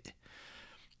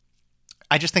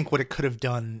I just think what it could have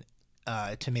done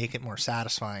to make it more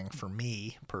satisfying for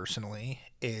me personally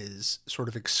is sort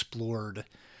of explored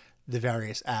the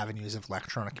various avenues of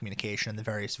electronic communication and the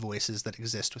various voices that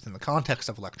exist within the context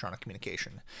of electronic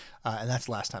communication. And that's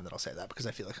the last time that I'll say that, because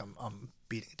I feel like I'm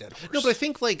beating a dead horse. No, but I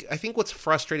think what's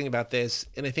frustrating about this,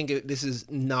 and I think this is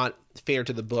not fair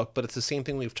to the book, but it's the same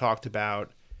thing we've talked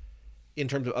about in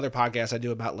terms of other podcasts I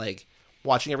do about like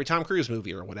watching every Tom Cruise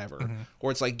movie or whatever, or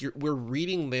it's like we're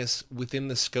reading this within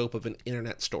the scope of an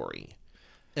internet story.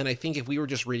 And I think if we were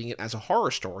just reading it as a horror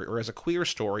story or as a queer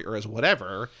story or as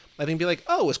whatever, I think it'd be like,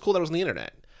 oh, it's cool that it was on the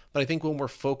internet. But I think when we're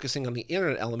focusing on the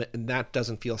internet element and that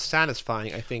doesn't feel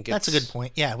satisfying, I think that's a good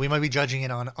point. Yeah, we might be judging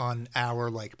it on our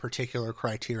like particular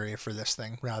criteria for this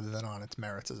thing rather than on its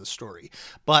merits as a story.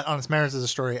 But on its merits as a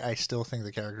story, I still think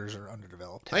the characters are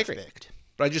underdeveloped. I agree.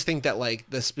 But I just think that like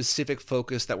the specific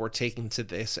focus that we're taking to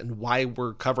this and why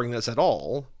we're covering this at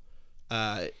all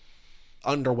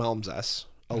underwhelms us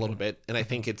a little bit, and I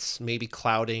think it's maybe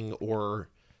clouding or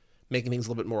making things a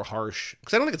little bit more harsh,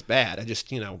 because I don't think it's bad. I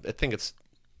just I think it's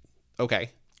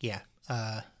okay. Yeah,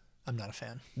 I'm not a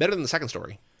fan. Better than the second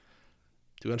story.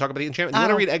 Do we want to talk about the enchantment? Do you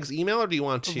want to read Egg's email, or do you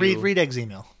want to read Egg's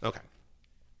email? Okay.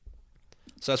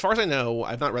 So as far as I know,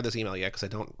 I've not read this email yet because I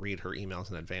don't read her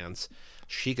emails in advance.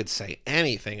 She could say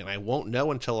anything, and I won't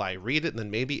know until I read it and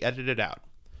then maybe edit it out.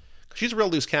 She's a real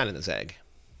loose cannon, this Egg.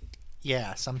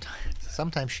 Yeah,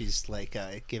 sometimes she's like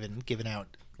giving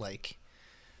out like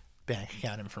bank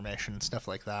account information and stuff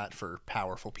like that for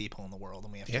powerful people in the world,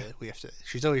 and we have to.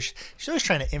 She's always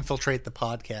trying to infiltrate the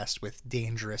podcast with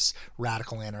dangerous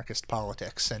radical anarchist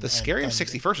politics. And the Scary of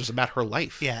 61st was about her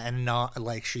life. Yeah, and not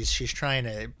like she's trying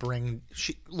to bring.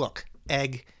 Look,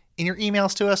 Egg, in your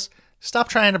emails to us, stop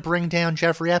trying to bring down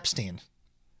Jeffrey Epstein.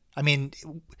 I mean,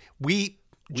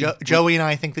 Joey and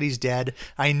I think that he's dead.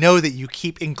 I know that you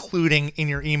keep including in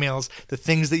your emails the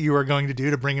things that you are going to do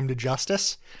to bring him to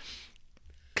justice.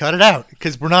 Cut it out,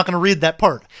 because we're not going to read that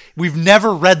part. We've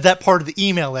never read that part of the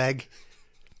email, Egg.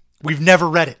 We've never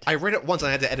read it. I read it once and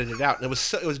I had to edit it out, and it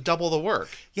was double the work.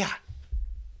 Yeah.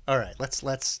 All right, let's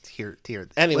hear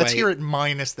it. Anyway, let's hear it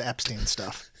minus the Epstein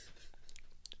stuff.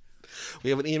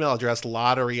 We have an email address,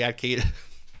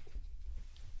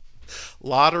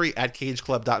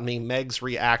 lottery@cageclub.me. Meg's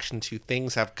reaction to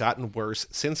things have gotten worse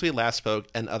since we last spoke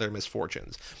and other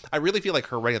misfortunes. I really feel like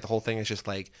her writing the whole thing is just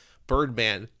like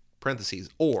Birdman, parentheses,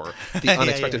 or the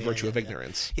unexpected virtue of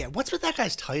ignorance. Yeah, what's with that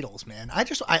guy's titles, man?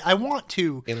 I want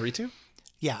to... Inaritu?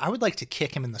 Yeah, I would like to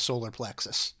kick him in the solar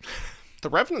plexus. The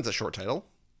Revenant's a short title.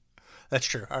 That's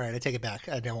true. All right, I take it back.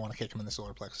 I don't want to kick him in the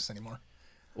solar plexus anymore.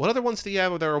 What other ones do you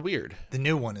have that are weird? The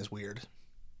new one is weird.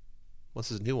 What's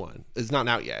his new one? It's not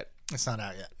out yet. It's not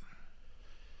out yet.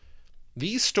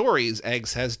 These stories, Egg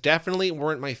says, definitely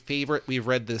weren't my favorite we've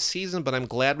read this season, but I'm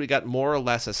glad we got more or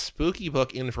less a spooky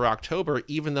book in for October,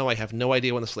 even though I have no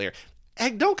idea when this will air.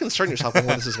 Egg, don't concern yourself with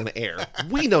when this is going to air.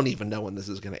 We don't even know when this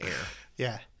is going to air.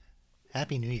 Yeah.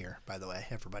 Happy New Year, by the way,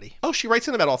 everybody. Oh, she writes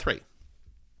in about all three.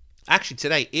 Actually,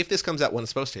 today, if this comes out when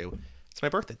it's supposed to, it's my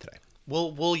birthday today.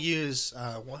 We'll use...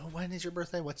 when is your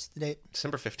birthday? What's the date?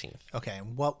 December 15th. Okay,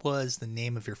 what was the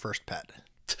name of your first pet?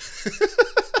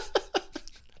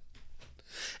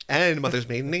 And mother's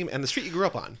maiden name and the street you grew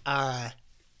up on.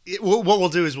 What we'll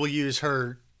do is we'll use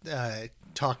her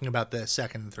talking about the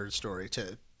second and third story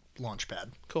to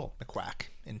launchpad. Cool. McQuack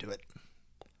into it.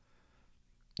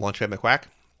 Launchpad McQuack?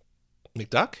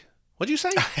 McDuck? What'd you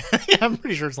say? Yeah, I'm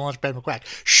pretty sure it's Launchpad McQuack.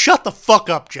 Shut the fuck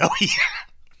up, Joey.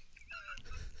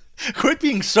 Quit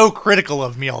being so critical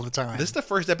of me all the time. This is the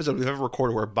first episode we've ever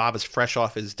recorded where Bob is fresh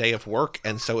off his day of work,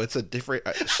 and so it's a different...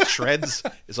 Shreds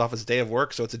is off his day of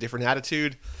work, so it's a different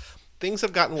attitude. Things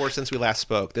have gotten worse since we last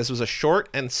spoke. This was a short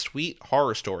and sweet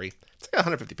horror story. It's like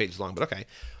 150 pages long, but okay.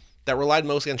 That relied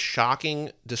mostly on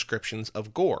shocking descriptions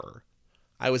of gore.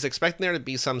 I was expecting there to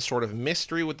be some sort of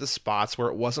mystery with the spots where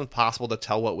it wasn't possible to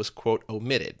tell what was, quote,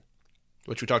 omitted.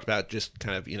 Which we talked about just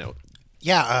kind of,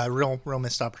 Yeah, real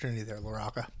missed opportunity there,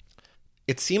 larocca.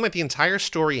 It seemed like the entire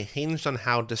story hinged on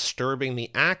how disturbing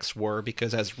the acts were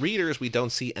because as readers, we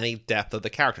don't see any depth of the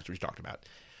characters we talked about.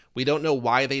 We don't know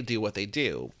why they do what they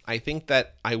do. I think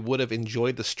that I would have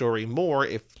enjoyed the story more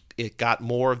if it got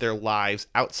more of their lives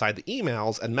outside the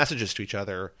emails and messages to each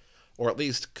other, or at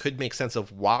least could make sense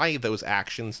of why those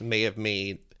actions may have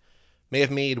made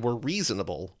were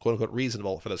reasonable, quote unquote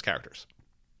reasonable for those characters.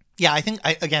 Yeah, I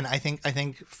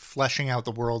think fleshing out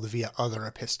the world via other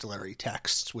epistolary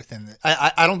texts within the...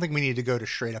 I don't think we need to go to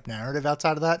straight up narrative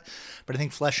outside of that, but I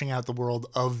think fleshing out the world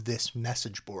of this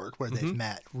message board where they've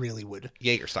met really would...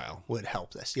 Jaeger style. Would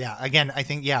help this. Yeah, again, I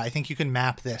think you can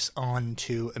map this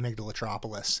onto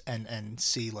Amygdalatropolis and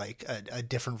see like a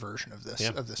different version of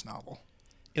this novel.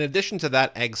 In addition to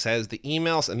that, Egg says, the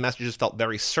emails and messages felt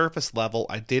very surface level.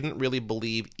 I didn't really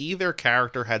believe either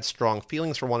character had strong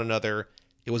feelings for one another.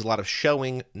 It was a lot of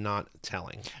showing, not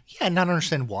telling. Yeah, and not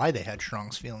understand why they had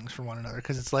strong feelings for one another,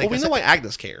 because it's like... Well, we know why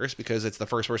Agnes cares, because it's the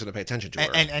first person to pay attention to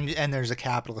her. And there's a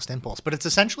capitalist impulse, but it's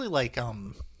essentially like...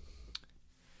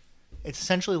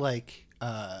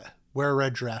 wear a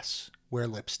red dress, wear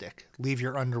lipstick, leave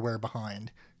your underwear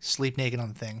behind, sleep naked on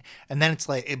the thing, and then it's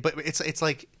like... But it's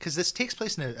like... Because this takes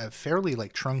place in a fairly,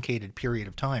 like, truncated period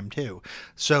of time, too.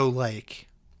 So, like...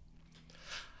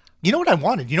 You know what I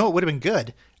wanted? You know what would have been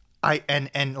good? I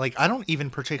don't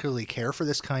even particularly care for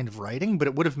this kind of writing, but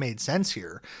it would have made sense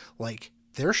here. Like,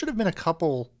 there should have been a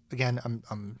couple. Again,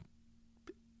 I'm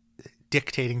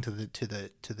dictating to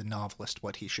the novelist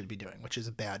what he should be doing, which is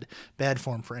a bad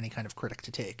form for any kind of critic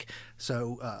to take.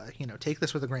 So take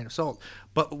this with a grain of salt.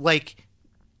 But like,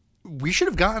 we should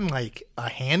have gotten like a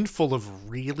handful of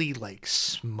really like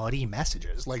smutty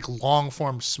messages, like long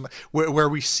form where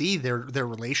we see their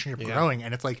relationship growing,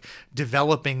 and it's like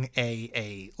developing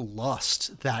a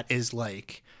lust that is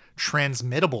like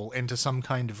transmittable into some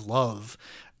kind of love,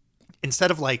 instead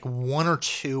of like one or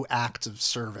two acts of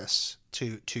service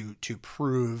to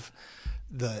prove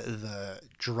the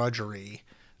drudgery.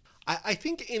 I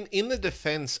think in the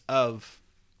defense of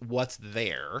what's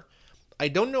there, I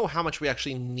don't know how much we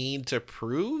actually need to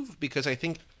prove, because I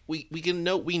think we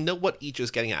know what each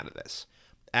is getting out of this.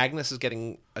 Agnes is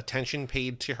getting attention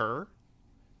paid to her,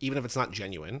 even if it's not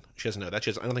genuine. She doesn't know that.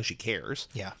 I don't think she cares.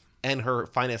 Yeah. And her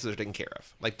finances are taken care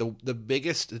of. Like the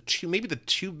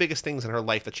two biggest things in her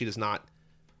life that she is not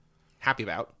happy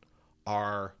about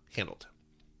are handled.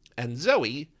 And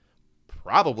Zoe,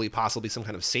 possibly some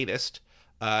kind of sadist,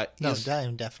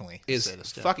 definitely is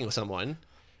sadist, fucking with someone.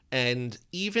 And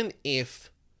even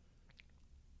if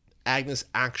Agnes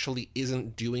actually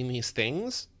isn't doing these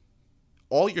things,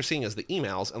 all you're seeing is the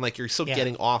emails, and like you're still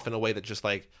getting off in a way that just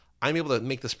like, I'm able to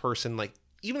make this person, like,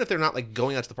 even if they're not like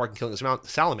going out to the park and killing a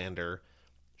salamander,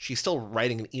 she's still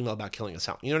writing an email about killing a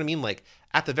salamander. You know what I mean? Like,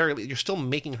 at the very least, you're still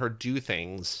making her do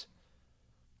things.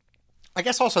 I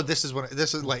guess also this is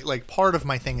like part of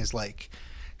my thing is like,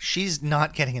 she's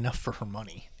not getting enough for her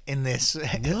money in this.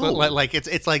 No. Like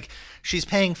it's like she's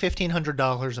paying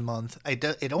 $1,500 a month.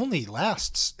 It only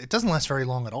lasts. It doesn't last very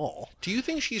long at all. Do you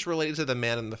think she's related to the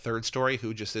man in the third story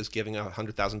who just is giving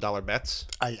 $100,000 bets?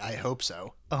 I hope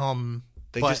so.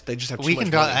 They just have too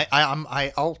much money.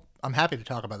 I'm happy to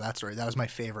talk about that story. That was my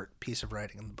favorite piece of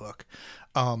writing in the book.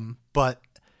 But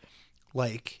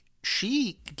like,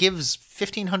 she gives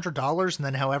 $1,500 and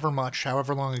then however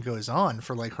long it goes on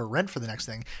for like her rent for the next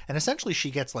thing, and essentially she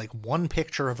gets like one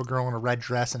picture of a girl in a red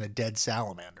dress and a dead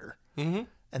salamander, and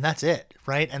that's it,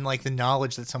 right? And like the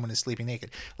knowledge that someone is sleeping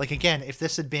naked. Like, again, if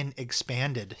this had been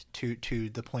expanded to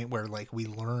the point where like we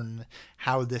learn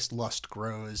how this lust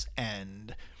grows,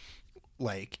 and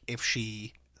like if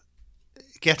she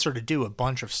gets her to do a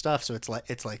bunch of stuff. So it's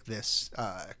like this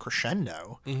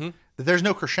crescendo. Mm-hmm. There's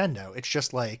no crescendo. It's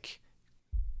just like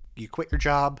you quit your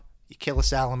job, you kill a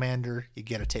salamander, you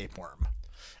get a tapeworm.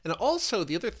 And also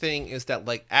the other thing is that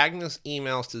like Agnes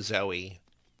emails to Zoe,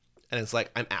 and it's like,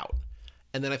 I'm out.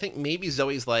 And then I think maybe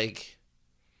Zoe's like,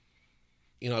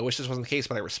 I wish this wasn't the case,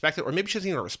 but I respect it. Or maybe she doesn't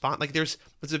even respond. Like there's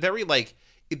a very like,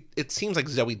 it seems like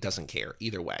Zoe doesn't care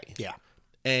either way. Yeah.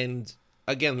 And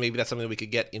again, maybe that's something that we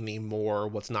could get in the more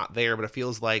what's not there, but it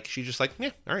feels like she's just like,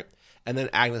 yeah, all right. And then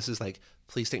Agnes is like,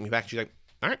 please take me back. And she's like,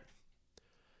 all right.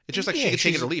 It's just like she could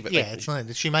take it or leave it. Yeah, like, it's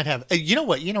like she might have. You know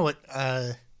what?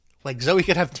 Like Zoe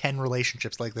could have 10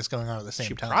 relationships like this going on at the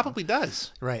same time. She probably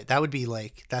does. Right. That would be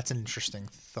like, that's an interesting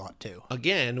thought too.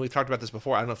 Again, we've talked about this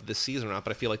before. I don't know if this season or not, but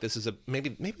I feel like this is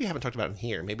maybe we haven't talked about it in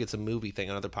here. Maybe it's a movie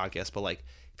thing on other podcasts, but like,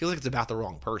 it feels like it's about the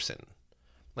wrong person.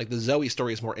 Like the Zoe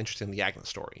story is more interesting than the Agnes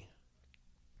story.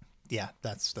 Yeah,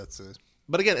 that's a...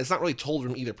 But again, it's not really told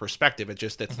from either perspective. It's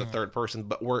just the third person.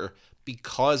 But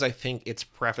because I think it's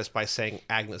prefaced by saying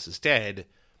Agnes is dead,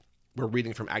 we're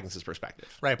reading from Agnes's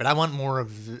perspective. Right, but I want more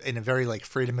of, in a very like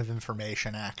Freedom of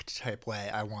Information Act type way,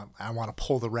 I want to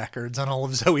pull the records on all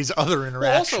of Zoe's other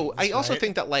interactions. Well, I also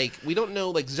think that like we don't know,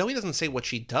 like Zoe doesn't say what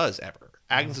she does ever.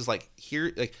 Agnes is like,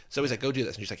 here, like Zoe's like, go do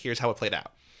this, and she's like, here's how it played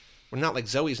out. We're not like,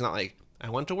 Zoe's not like, I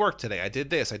went to work today, I did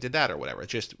this, I did that, or whatever.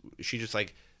 It's just she just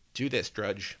like, do this,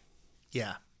 Drudge.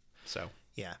 Yeah. So.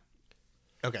 Yeah.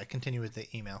 Okay, continue with the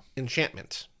email.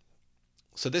 Enchantment.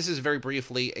 So this is very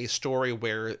briefly a story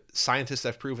where scientists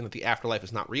have proven that the afterlife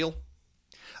is not real.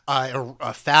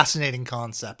 A fascinating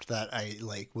concept that I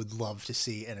like would love to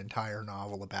see an entire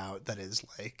novel about that is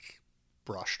like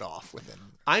brushed off within.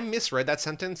 I misread that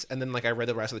sentence, and then like I read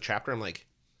the rest of the chapter. I'm like,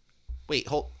 wait,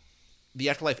 the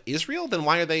afterlife is real? Then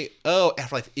why are they? Oh,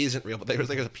 afterlife isn't real. But there was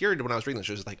like a period when I was reading this,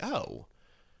 it was like, oh,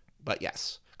 but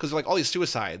yes, because like all these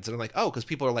suicides, and I'm like, oh, because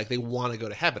people are like they want to go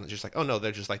to heaven. It's just like, oh no,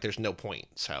 they're just like there's no point.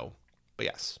 So, but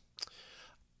yes,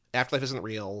 afterlife isn't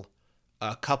real.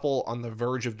 A couple on the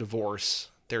verge of divorce.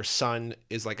 Their son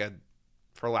is like a,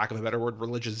 for lack of a better word,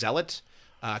 religious zealot.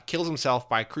 Kills himself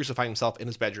by crucifying himself in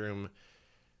his bedroom.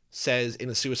 Says in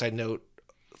a suicide note,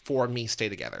 "For me, stay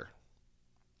together."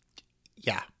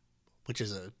 Yeah, which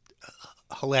is a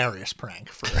hilarious prank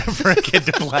for a kid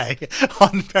to play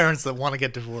on parents that want to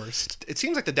get divorced. It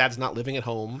seems like the dad's not living at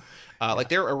home. Like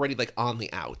they're already like on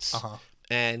the outs.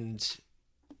 And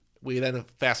we then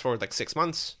fast forward like 6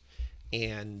 months,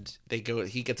 and he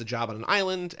gets a job on an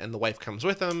island, and the wife comes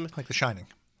with him. Like The Shining.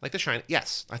 Like The Shining.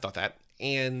 Yes, I thought that.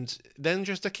 And then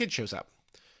just a kid shows up.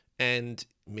 And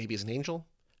maybe he's an angel.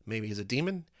 Maybe he's a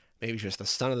demon. Maybe he's just the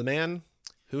son of the man.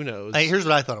 Who knows? Here's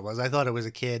what I thought it was. I thought it was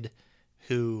a kid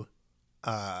who,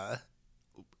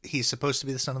 he's supposed to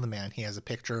be the son of the man. He has a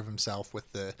picture of himself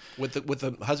with the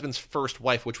husband's first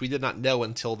wife, which we did not know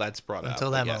until that's brought up.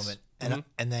 Until that moment.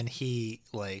 And then he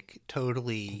like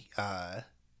totally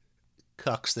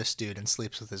cucks this dude and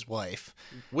sleeps with his wife,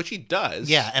 which he does.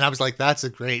 Yeah, and I was like, that's a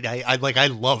great. I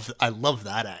love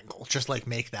that angle. Just like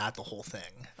make that the whole thing.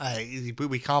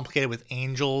 We complicate it with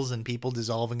angels and people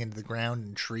dissolving into the ground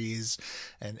and trees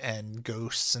and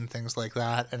ghosts and things like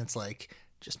that, and it's like,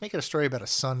 just make it a story about a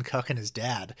son cucking his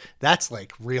dad. That's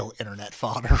like real internet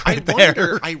fodder right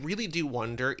there. I really do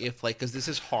wonder if like, because this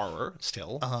is horror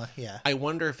still. Yeah. I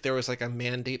wonder if there was like a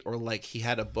mandate or like he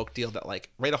had a book deal that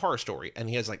like write a horror story, and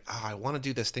he has like, I want to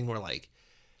do this thing where like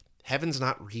heaven's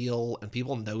not real and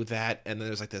people know that, and then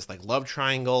there's like this like love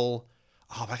triangle.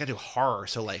 Oh, but I gotta do horror.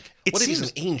 So like, what if he's an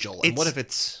angel? And what if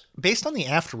it's based on the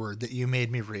afterword that you made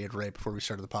me read right before we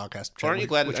started the podcast? Aren't you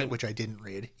glad? Which I didn't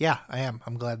read. Yeah, I am.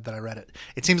 I'm glad that I read it.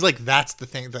 It seems like that's the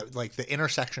thing, that like the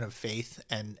intersection of faith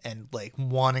and like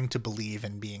wanting to believe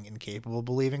and being incapable of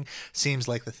believing seems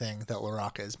like the thing that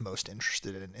larocca is most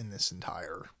interested in this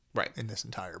entire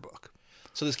book.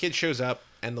 So this kid shows up,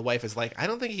 and the wife is like, I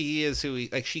don't think he is who he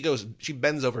like. She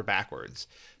bends over backwards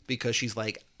because she's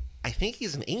like, I think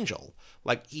he's an angel.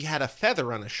 Like, he had a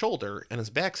feather on his shoulder, and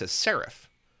his back says seraph.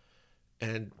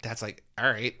 And that's like, all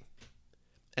right.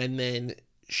 And then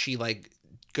she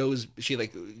goes to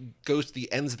the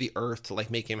ends of the earth to like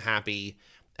make him happy.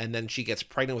 And then she gets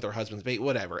pregnant with her husband's baby,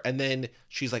 whatever. And then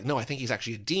she's like, no, I think he's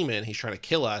actually a demon. He's trying to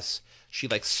kill us. She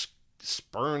like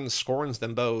scorns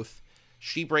them both.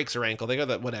 She breaks her ankle. They go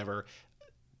that whatever.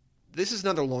 This is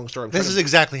another long story. This is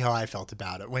exactly how I felt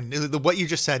about it. When what you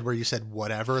just said, where you said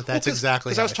whatever, that's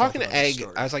exactly. Because I was talking to Egg,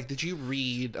 I was like, "Did you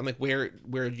read?" I'm like, "Where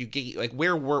did you get? Like,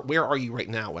 where are you right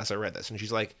now?" As I read this, and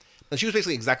she's like, and she was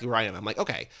basically exactly where I am. I'm like,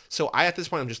 okay, so at this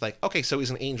point, I'm just like, okay, so he's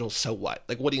an angel. So what?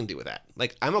 Like, what do you do with that?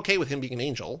 Like, I'm okay with him being an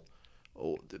angel,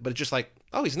 but it's just like,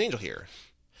 oh, he's an angel here.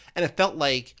 And it felt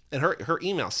like, and her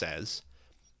email says,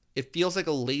 it feels like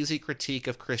a lazy critique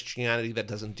of Christianity that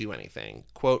doesn't do anything.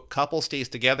 Quote, couple stays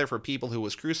together for person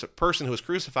who was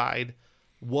crucified.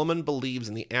 Woman believes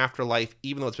in the afterlife,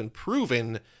 even though it's been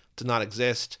proven to not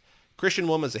exist. Christian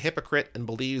woman is a hypocrite and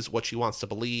believes what she wants to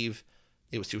believe.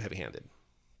 It was too heavy-handed.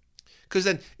 Because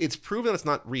then it's proven it's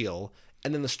not real,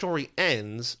 and then the story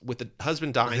ends with the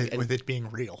husband dying with it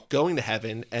being real, going to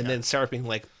heaven, and then Sarah being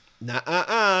like,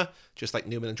 nah, just like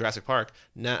Newman in Jurassic Park,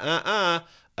 nah,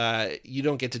 you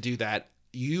don't get to do that.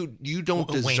 You don't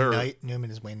deserve. Wayne Knight.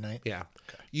 Newman is Wayne Knight. Yeah,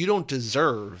 okay. You don't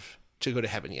deserve to go to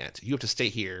heaven yet. You have to stay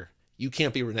here. You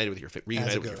can't be reunited with your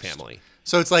family.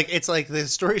 So it's like the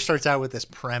story starts out with this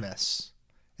premise.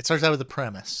 It starts out with a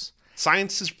premise.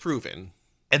 Science is proven,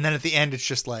 and then at the end, it's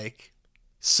just like.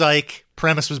 Psych,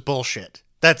 premise was bullshit.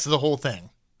 That's the whole thing.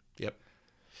 Yep.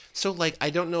 So, like, I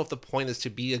don't know if the point is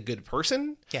to be a good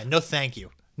person. Yeah, no thank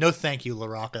you. No thank you,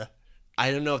 LaRocca.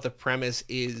 I don't know if the premise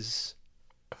is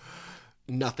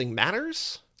nothing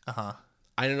matters. Uh-huh.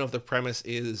 I don't know if the premise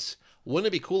is, wouldn't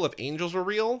it be cool if angels were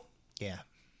real? Yeah.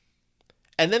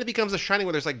 And then it becomes a Shining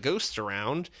where there's, like, ghosts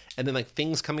around, and then, like,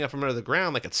 things coming up from under the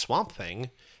ground, like a Swamp Thing.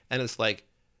 And it's like,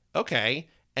 okay.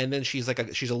 And then she's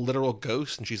a literal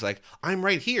ghost, and she's like, I'm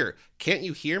right here. Can't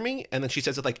you hear me? And then she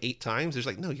says it like 8 times. There's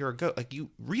like, no, you're a ghost. Like, you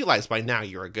realize by now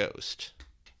you're a ghost.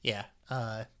 Yeah.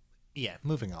 Yeah.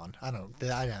 Moving on. I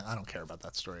don't care about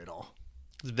that story at all.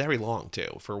 It's very long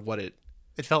too for what it.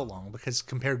 It felt long because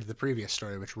compared to the previous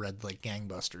story, which read like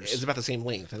gangbusters, it's about the same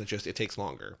length, and it takes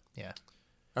longer. Yeah.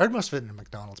 I heard most of it in a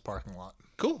McDonald's parking lot.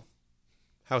 Cool.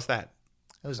 How's that?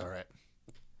 It was all right.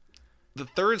 The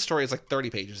third story is like 30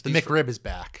 pages. The McRib is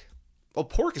back. Well,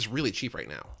 pork is really cheap right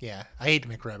now. Yeah, I ate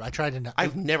McRib. I tried to.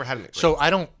 I've never had a McRib. So I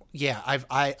don't. Yeah,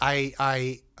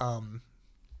 I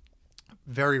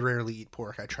very rarely eat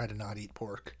pork. I try to not eat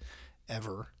pork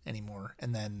ever anymore.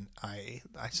 And then I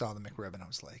saw the McRib and I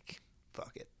was like,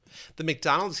 fuck it. The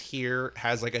McDonald's here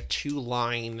has like a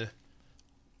 2-line,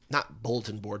 not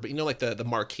bulletin board, but you know, like the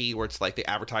marquee where it's like they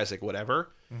advertise like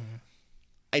whatever. Mm-hmm.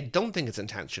 I don't think it's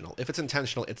intentional. If it's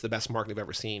intentional, it's the best marketing I've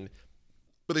ever seen.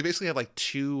 But they basically have like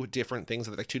 2 different things,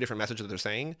 like 2 different messages that they're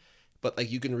saying, but like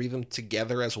you can read them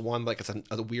together as one, like it's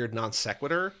a weird non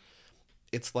sequitur.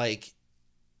 It's like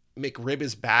McRib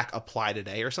is back, apply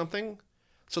today or something.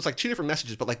 So it's like 2 different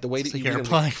messages, but like the way that you're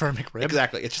applying for a McRib.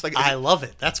 Exactly. It's just like I love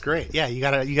it. That's great. Yeah, you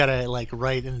gotta like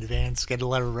write in advance, get a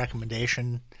letter of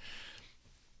recommendation.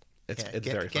 It's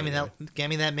very funny. Give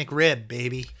me that McRib,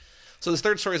 baby. So this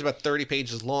third story is about 30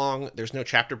 pages long. There's no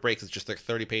chapter breaks. It's just a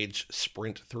 30-page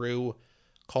sprint through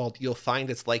called You'll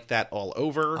Find It's Like That All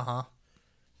Over. Uh-huh.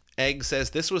 Egg says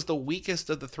this was the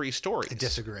weakest of the 3 stories. I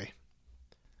disagree.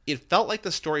 It felt like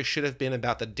the story should have been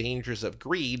about the dangers of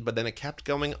greed, but then it kept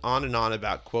going on and on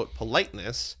about, quote,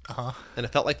 politeness. Uh-huh. And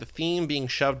it felt like the theme being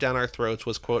shoved down our throats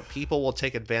was, quote, people will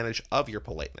take advantage of your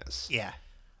politeness. Yeah.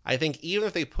 I think even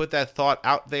if they put that thought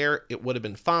out there, it would have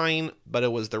been fine, but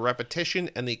it was the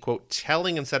repetition and the, quote,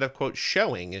 telling instead of, quote,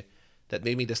 showing that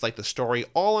made me dislike the story.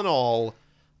 All in all,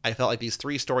 I felt like these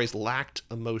 3 stories lacked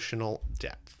emotional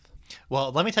depth.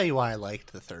 Well, let me tell you why I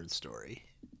liked the third story.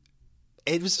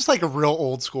 It was just like a real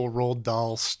old school Roald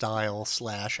Dahl style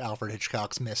 / Alfred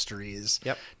Hitchcock's mysteries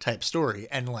type story.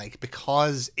 And like,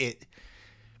 because it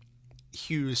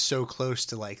hews so close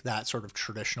to like that sort of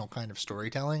traditional kind of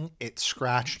storytelling, it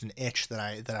scratched an itch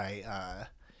that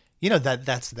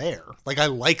that's there. Like, I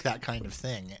like that kind of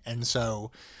thing. And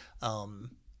so, the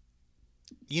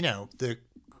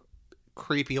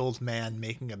creepy old man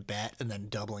making a bet and then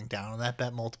doubling down on that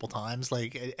bet multiple times,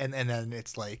 like, and then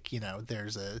it's like,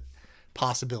 there's a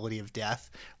possibility of death.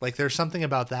 Like, there's something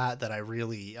about that I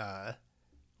really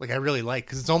I really like,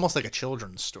 because it's almost like a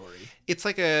children's story. It's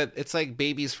like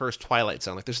baby's first Twilight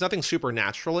Zone. Like, there's nothing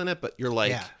supernatural in it, but you're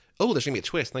like, oh, there's gonna be a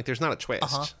twist. And, like, there's not a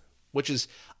twist, which is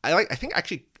I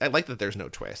like that there's no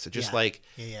twist. It just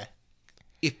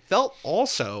it felt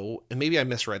also, and maybe I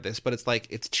misread this, but it's like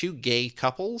it's 2 gay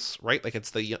couples, right? Like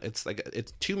it's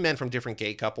 2 men from different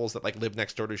gay couples that like live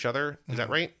next door to each other. Is that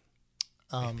right?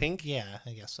 I think. Yeah,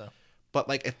 I guess so. But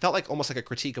like it felt like almost like a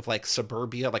critique of like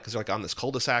suburbia, like because they're like on this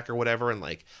cul-de-sac or whatever, and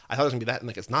like I thought it was gonna be that, and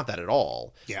like it's not that at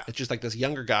all. Yeah, it's just like this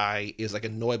younger guy is like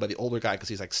annoyed by the older guy because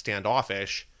he's like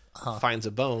standoffish, finds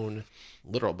a bone,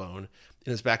 literal bone,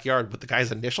 in his backyard with the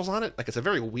guy's initials on it. Like, it's a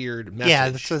very weird message.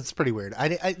 Yeah, that's pretty weird.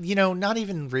 I not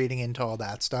even reading into all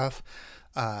that stuff.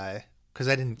 because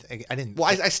I didn't. Well,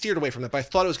 I steered away from that, but I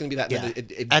thought it was going to be that.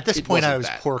 Yeah. At this point, I was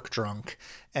pork drunk,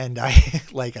 and I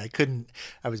couldn't.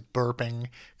 I was burping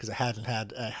because I hadn't.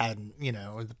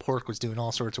 The pork was doing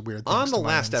all sorts of weird things. On the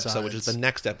last episode, which is the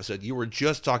next episode, you were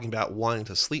just talking about wanting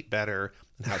to sleep better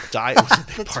and how diet was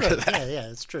a big part of that. Yeah,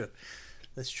 that's true.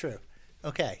 That's true.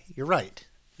 Okay, you're right.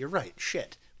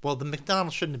 Shit. Well, the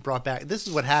McDonald's shouldn't have brought back. This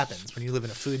is what happens when you live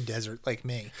in a food desert like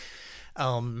me.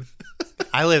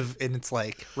 I live, and it's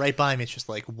like right by me. It's just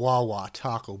like Wawa,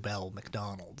 Taco Bell,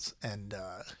 McDonald's, and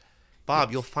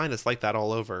Bob, you'll find us like that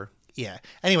all over. Yeah.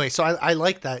 Anyway, so I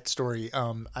like that story.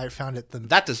 I found it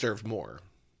that deserved more.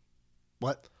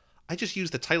 What? I just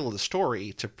used the title of the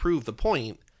story to prove the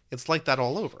point. It's like that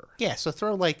all over. Yeah. So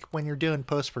throw when you're doing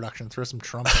post production, throw some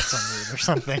trumpets on it or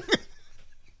something.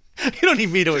 You don't need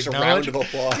me to just acknowledge. A round of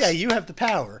applause. Yeah, you have the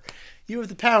power. You have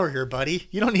the power here, buddy.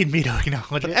 You don't need me to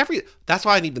acknowledge it. That's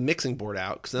why I need the mixing board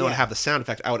out, because then I would have the sound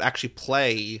effect. I would actually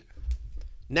play.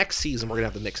 Next season, we're going to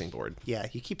have the mixing board. Yeah,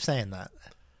 you keep saying that.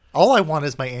 All I want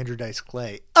is my Andrew Dice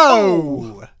Clay.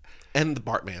 Oh! And the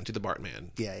Bartman. Do the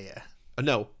Bartman. Yeah.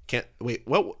 No, can't. Wait,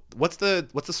 what's the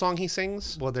song he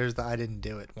sings? Well, there's the I Didn't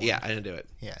Do It one. Yeah, I didn't do it.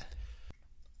 Yeah.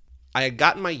 I had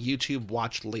gotten my YouTube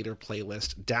Watch Later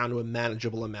playlist down to a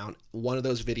manageable amount. One of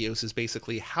those videos is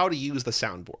basically how to use the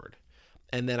soundboard.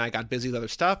 And then I got busy with other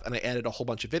stuff, and I added a whole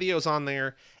bunch of videos on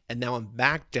there, and now I'm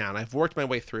back down. I've worked my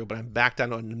way through, but I'm back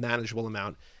down to a manageable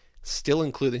amount, still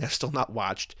including, I've still not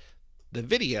watched, the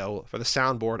video for the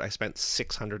soundboard I spent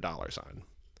 $600 on.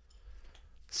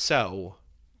 So...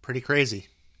 pretty crazy.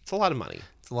 It's a lot of money.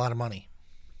 It's a lot of money.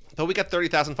 But we got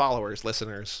 30,000 followers,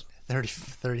 listeners.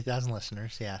 30,000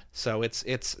 listeners, yeah. So it's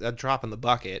a drop in the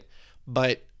bucket.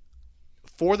 But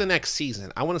for the next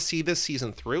season, I want to see this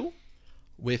season through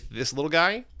with this little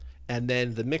guy, and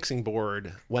then the mixing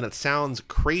board when it sounds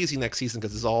crazy next season,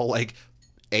 because it's all like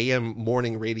AM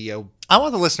morning radio. I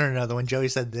want the listener to know that when Joey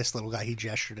said this little guy, he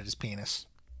gestured at his penis.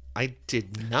 I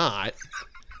did not.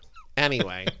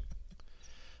 Anyway.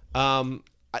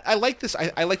 I like this.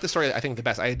 I like the story. I think the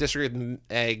best. I disagree with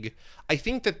Egg. I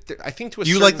think to a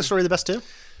you like the story the best too.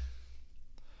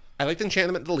 I like the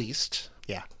enchantment the least.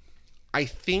 Yeah. I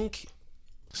think.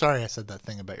 Sorry, I said that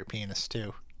thing about your penis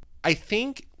too. I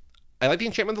think I like the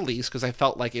enchantment the least because I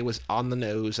felt like it was on the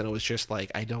nose and it was just like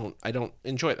I don't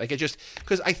enjoy it. Like it just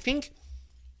because I think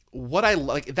what I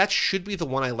like that should be the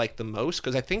one I like the most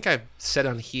because I think I've said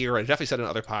on here. I've definitely said on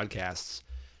other podcasts.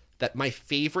 That my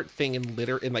favorite thing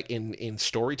in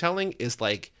storytelling is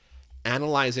like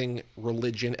analyzing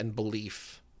religion and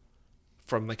belief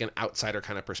from like an outsider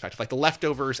kind of perspective. Like The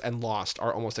Leftovers and Lost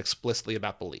are almost explicitly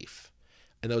about belief,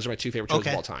 and those are my two favorite shows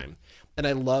of all time. And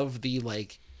I love the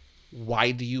like,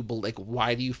 why do you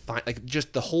find like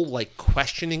just the whole like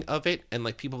questioning of it and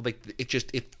like people like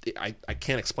I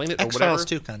can't explain it or whatever. X-Files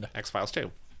too, kind of. X-Files too.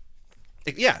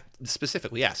 Yeah,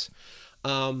 specifically yes.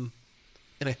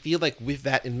 And I feel like with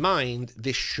that in mind,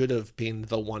 this should have been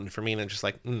the one for me. And I'm just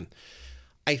like,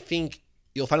 I think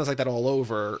you'll find us like that all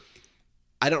over.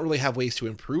 I don't really have ways to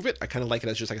improve it. I kind of like it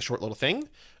as just like a short little thing.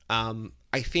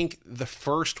 I think the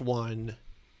first one,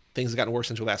 things have gotten worse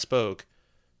since we last spoke,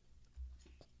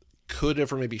 could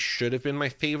have or maybe should have been my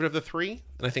favorite of the three.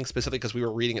 And I think specifically because we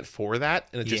were reading it for that.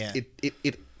 And it just,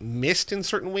 it missed in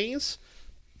certain ways.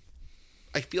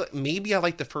 I feel like maybe I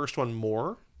like the first one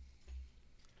more.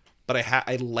 But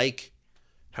I like,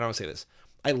 how do I say this?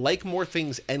 I like more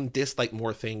things and dislike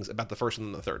more things about the first one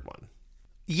than the third one.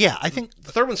 Yeah, I think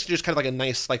the third one's just kind of like a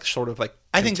nice, like sort of like.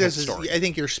 I think story. I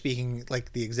think you're speaking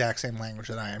like the exact same language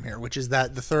that I am here, which is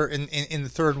that the third in the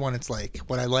third one, it's like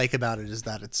what I like about it is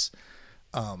that it's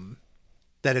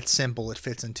simple. It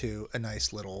fits into a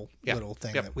nice little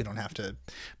thing that we don't have to.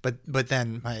 But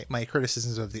then my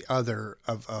criticisms of the other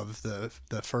of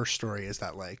the first story is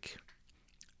that like.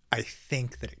 I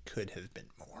think that it could have been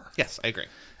more. Yes, I agree.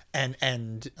 And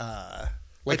the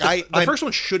first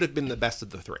one should have been the best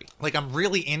of the three. Like I'm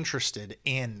really interested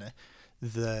in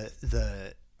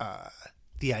the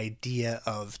idea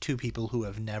of two people who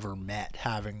have never met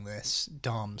having this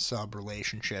dom sub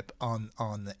relationship on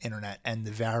the internet and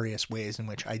the various ways in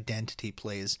which identity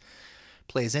plays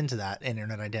into that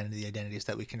internet identity, the identities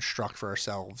that we construct for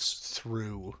ourselves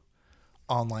through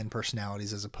online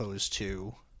personalities as opposed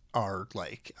to our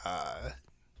like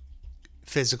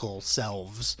physical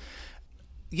selves,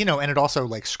 and it also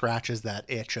like scratches that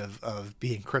itch of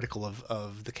being critical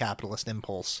of the capitalist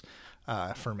impulse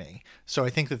for me. So I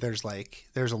think that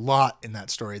there's a lot in that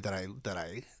story that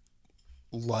I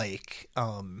like,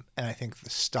 and I think the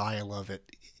style of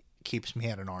it keeps me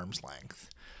at an arm's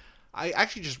length. I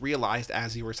actually just realized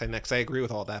as you were saying that, 'cause I agree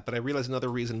with all that, but I realized another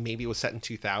reason maybe it was set in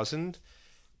 2000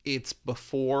 it's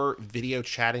before video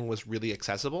chatting was really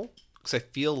accessible. Because I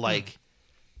feel like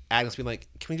Adam's been like,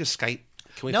 can we just Skype?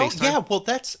 Can we FaceTime? Yeah, well,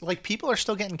 that's like people are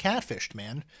still getting catfished,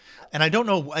 man. And I don't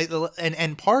know.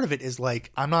 And part of it is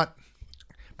like,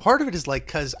 part of it is like,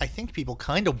 because I think people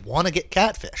kind of want to get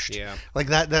catfished. Yeah. Like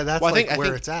that's I think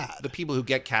it's at. The people who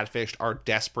get catfished are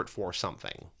desperate for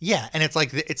something. Yeah. And it's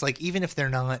like, even if they're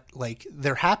not, like,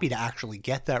 they're happy to actually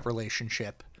get that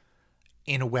relationship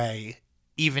in a way,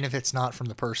 even if it's not from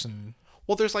the person.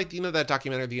 Well, there's like, that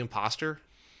documentary, The Imposter?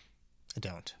 I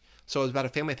don't. So it was about a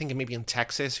family, I think maybe in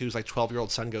Texas, whose like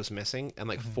 12-year-old son goes missing. And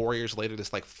like 4 years later,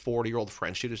 this like 40-year-old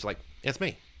French dude is like, it's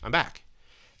me. I'm back.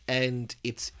 And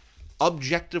it's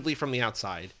objectively from the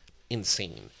outside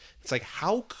insane. It's like,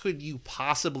 how could you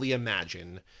possibly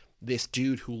imagine this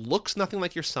dude who looks nothing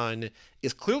like your son,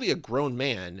 is clearly a grown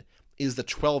man, is the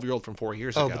 12-year-old from 4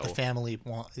 years ago? Oh, but the family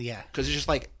yeah. Because it's just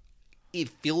like, it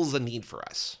feels a need for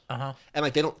us. And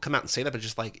like, they don't come out and say that, but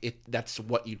just like, that's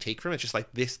what you take from it. It's just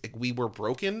like this, like, we were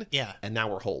broken, and now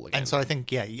we're whole again. And so I think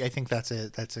that's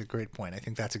a great point. I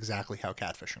think that's exactly how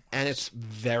catfishing works. And it's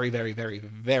very, very, very,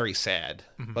 very sad.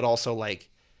 But also, like,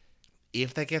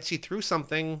 if that gets you through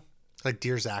something, like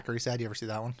Dear Zachary said, you ever see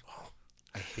that one?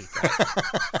 I hate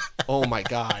that. Oh my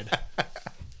God.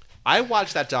 I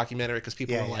watched that documentary because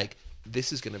people were like,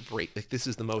 this is gonna break, like, this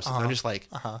is the most, and I'm just like,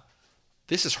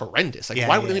 this is horrendous. Like,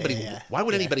 why would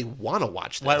anybody want to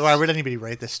watch this? Why would anybody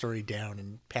write this story down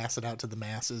and pass it out to the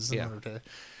masses in order to?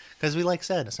 Because we like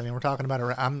sadness. I mean, we're talking about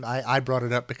it. I brought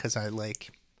it up because I'm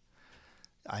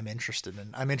interested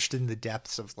in the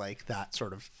depths of like that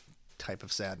sort of type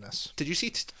of sadness. Did you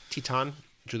see Titan,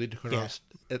 Julie Ducournau's?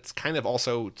 Yeah. It's kind of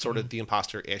also sort of The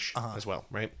Imposter-ish as well,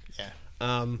 right?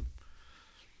 Yeah.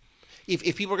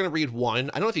 If people are going to read one,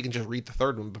 I don't know if you can just read the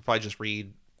third one, but probably just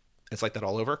read It's Like That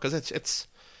All Over, because it's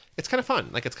kind of fun.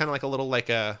 Like, it's kind of like a little like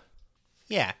a...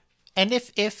 Yeah. And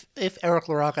if Eric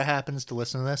LaRocca happens to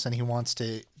listen to this and he wants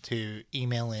to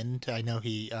email in, I know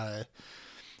he's a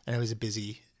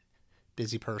busy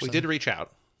person. We did reach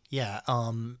out. Yeah.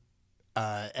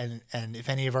 And if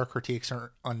any of our critiques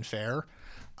are unfair,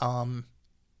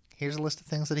 here's a list of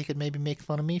things that he could maybe make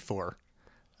fun of me for.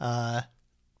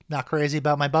 Not crazy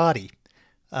about my body.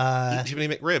 Eating too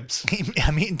many McRibs.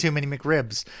 I'm eating too many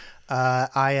McRibs.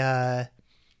 I'm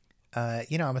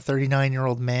a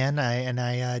 39-year-old man, and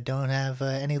I don't have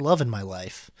any love in my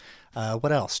life.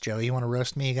 What else, Joe? You want to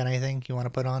roast me? You got anything you want to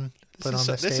put on this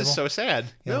table? This is so sad.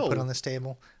 You want to put on this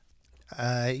table?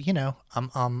 I've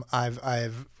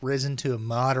risen to a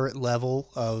moderate level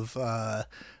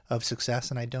of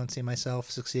success, and I don't see myself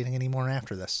succeeding anymore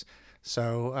after this.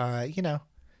 So,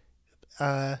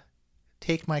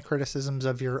 take my criticisms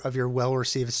of your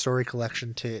well-received story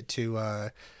collection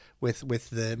with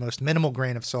the most minimal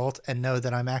grain of salt, and know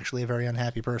that I'm actually a very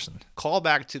unhappy person. Call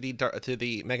back to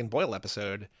the Megan Boyle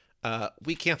episode.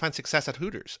 We can't find success at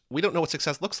Hooters. We don't know what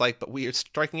success looks like, but we are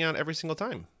striking out every single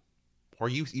time. Or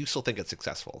you still think it's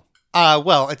successful?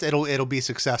 Well, it'll be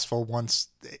successful once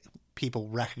people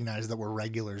recognize that we're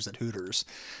regulars at Hooters.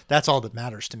 That's all that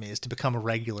matters to me, is to become a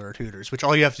regular at Hooters, which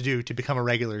all you have to do to become a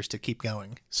regular is to keep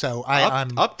going. So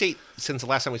I'm update since the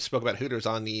last time we spoke about Hooters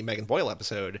on the Megan Boyle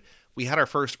episode. We had our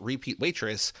first repeat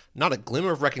waitress, not a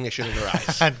glimmer of recognition in her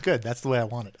eyes. Good. That's the way I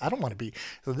want it. I don't want to be.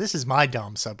 So this is my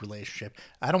dom sub relationship.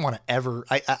 I don't want to ever.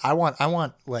 I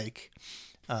want like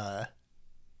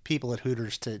people at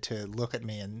Hooters to look at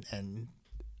me and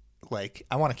like,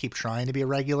 I want to keep trying to be a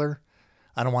regular.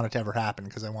 I don't want it to ever happen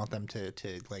because I want them to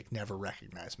like never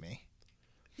recognize me.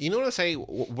 You know what I say?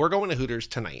 We're going to Hooters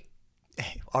tonight.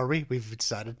 Are we? We've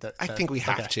decided that. I think we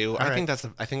have to. I think that's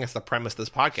the premise of this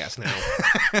podcast now.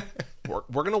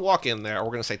 we're gonna walk in there.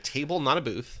 We're gonna say table, not a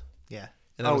booth. Yeah.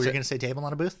 And you're gonna say table,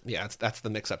 not a booth? Yeah, that's the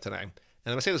mix up tonight. And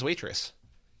I'm gonna say this waitress.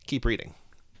 Keep reading.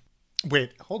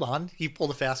 Wait, hold on. You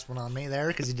pulled a fast one on me there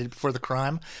because you did it before the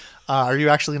crime. Are you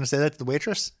actually gonna say that to the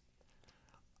waitress?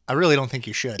 I really don't think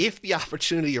you should. If the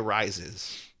opportunity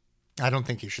arises, I don't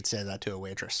think you should say that to a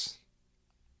waitress.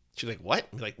 She's like, what?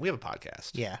 We're like, we have a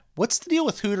podcast. Yeah. What's the deal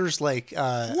with Hooters? Like,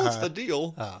 what's the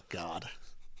deal? Oh, God.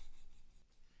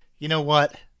 You know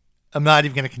what? I'm not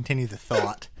even going to continue the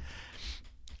thought.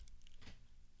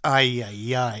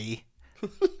 Ay.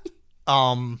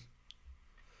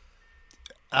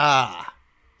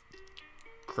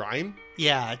 Crime?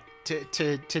 Yeah.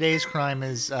 Today's crime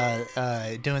is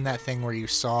doing that thing where you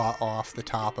saw off the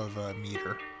top of a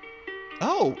meter.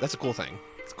 Oh, that's a cool thing.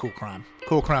 It's a cool crime.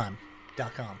 Coolcrime.com.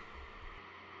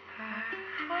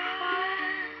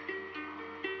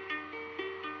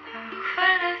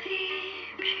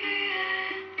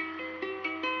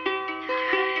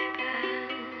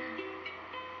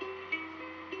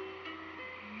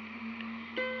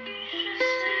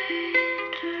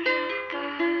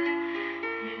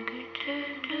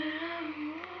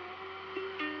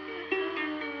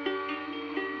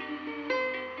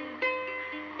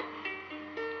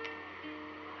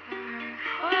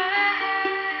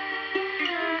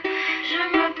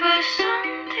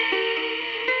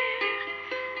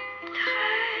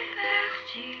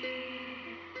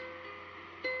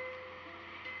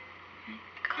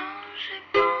 j'ai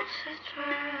pensé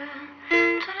toi,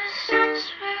 dans le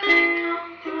sens où les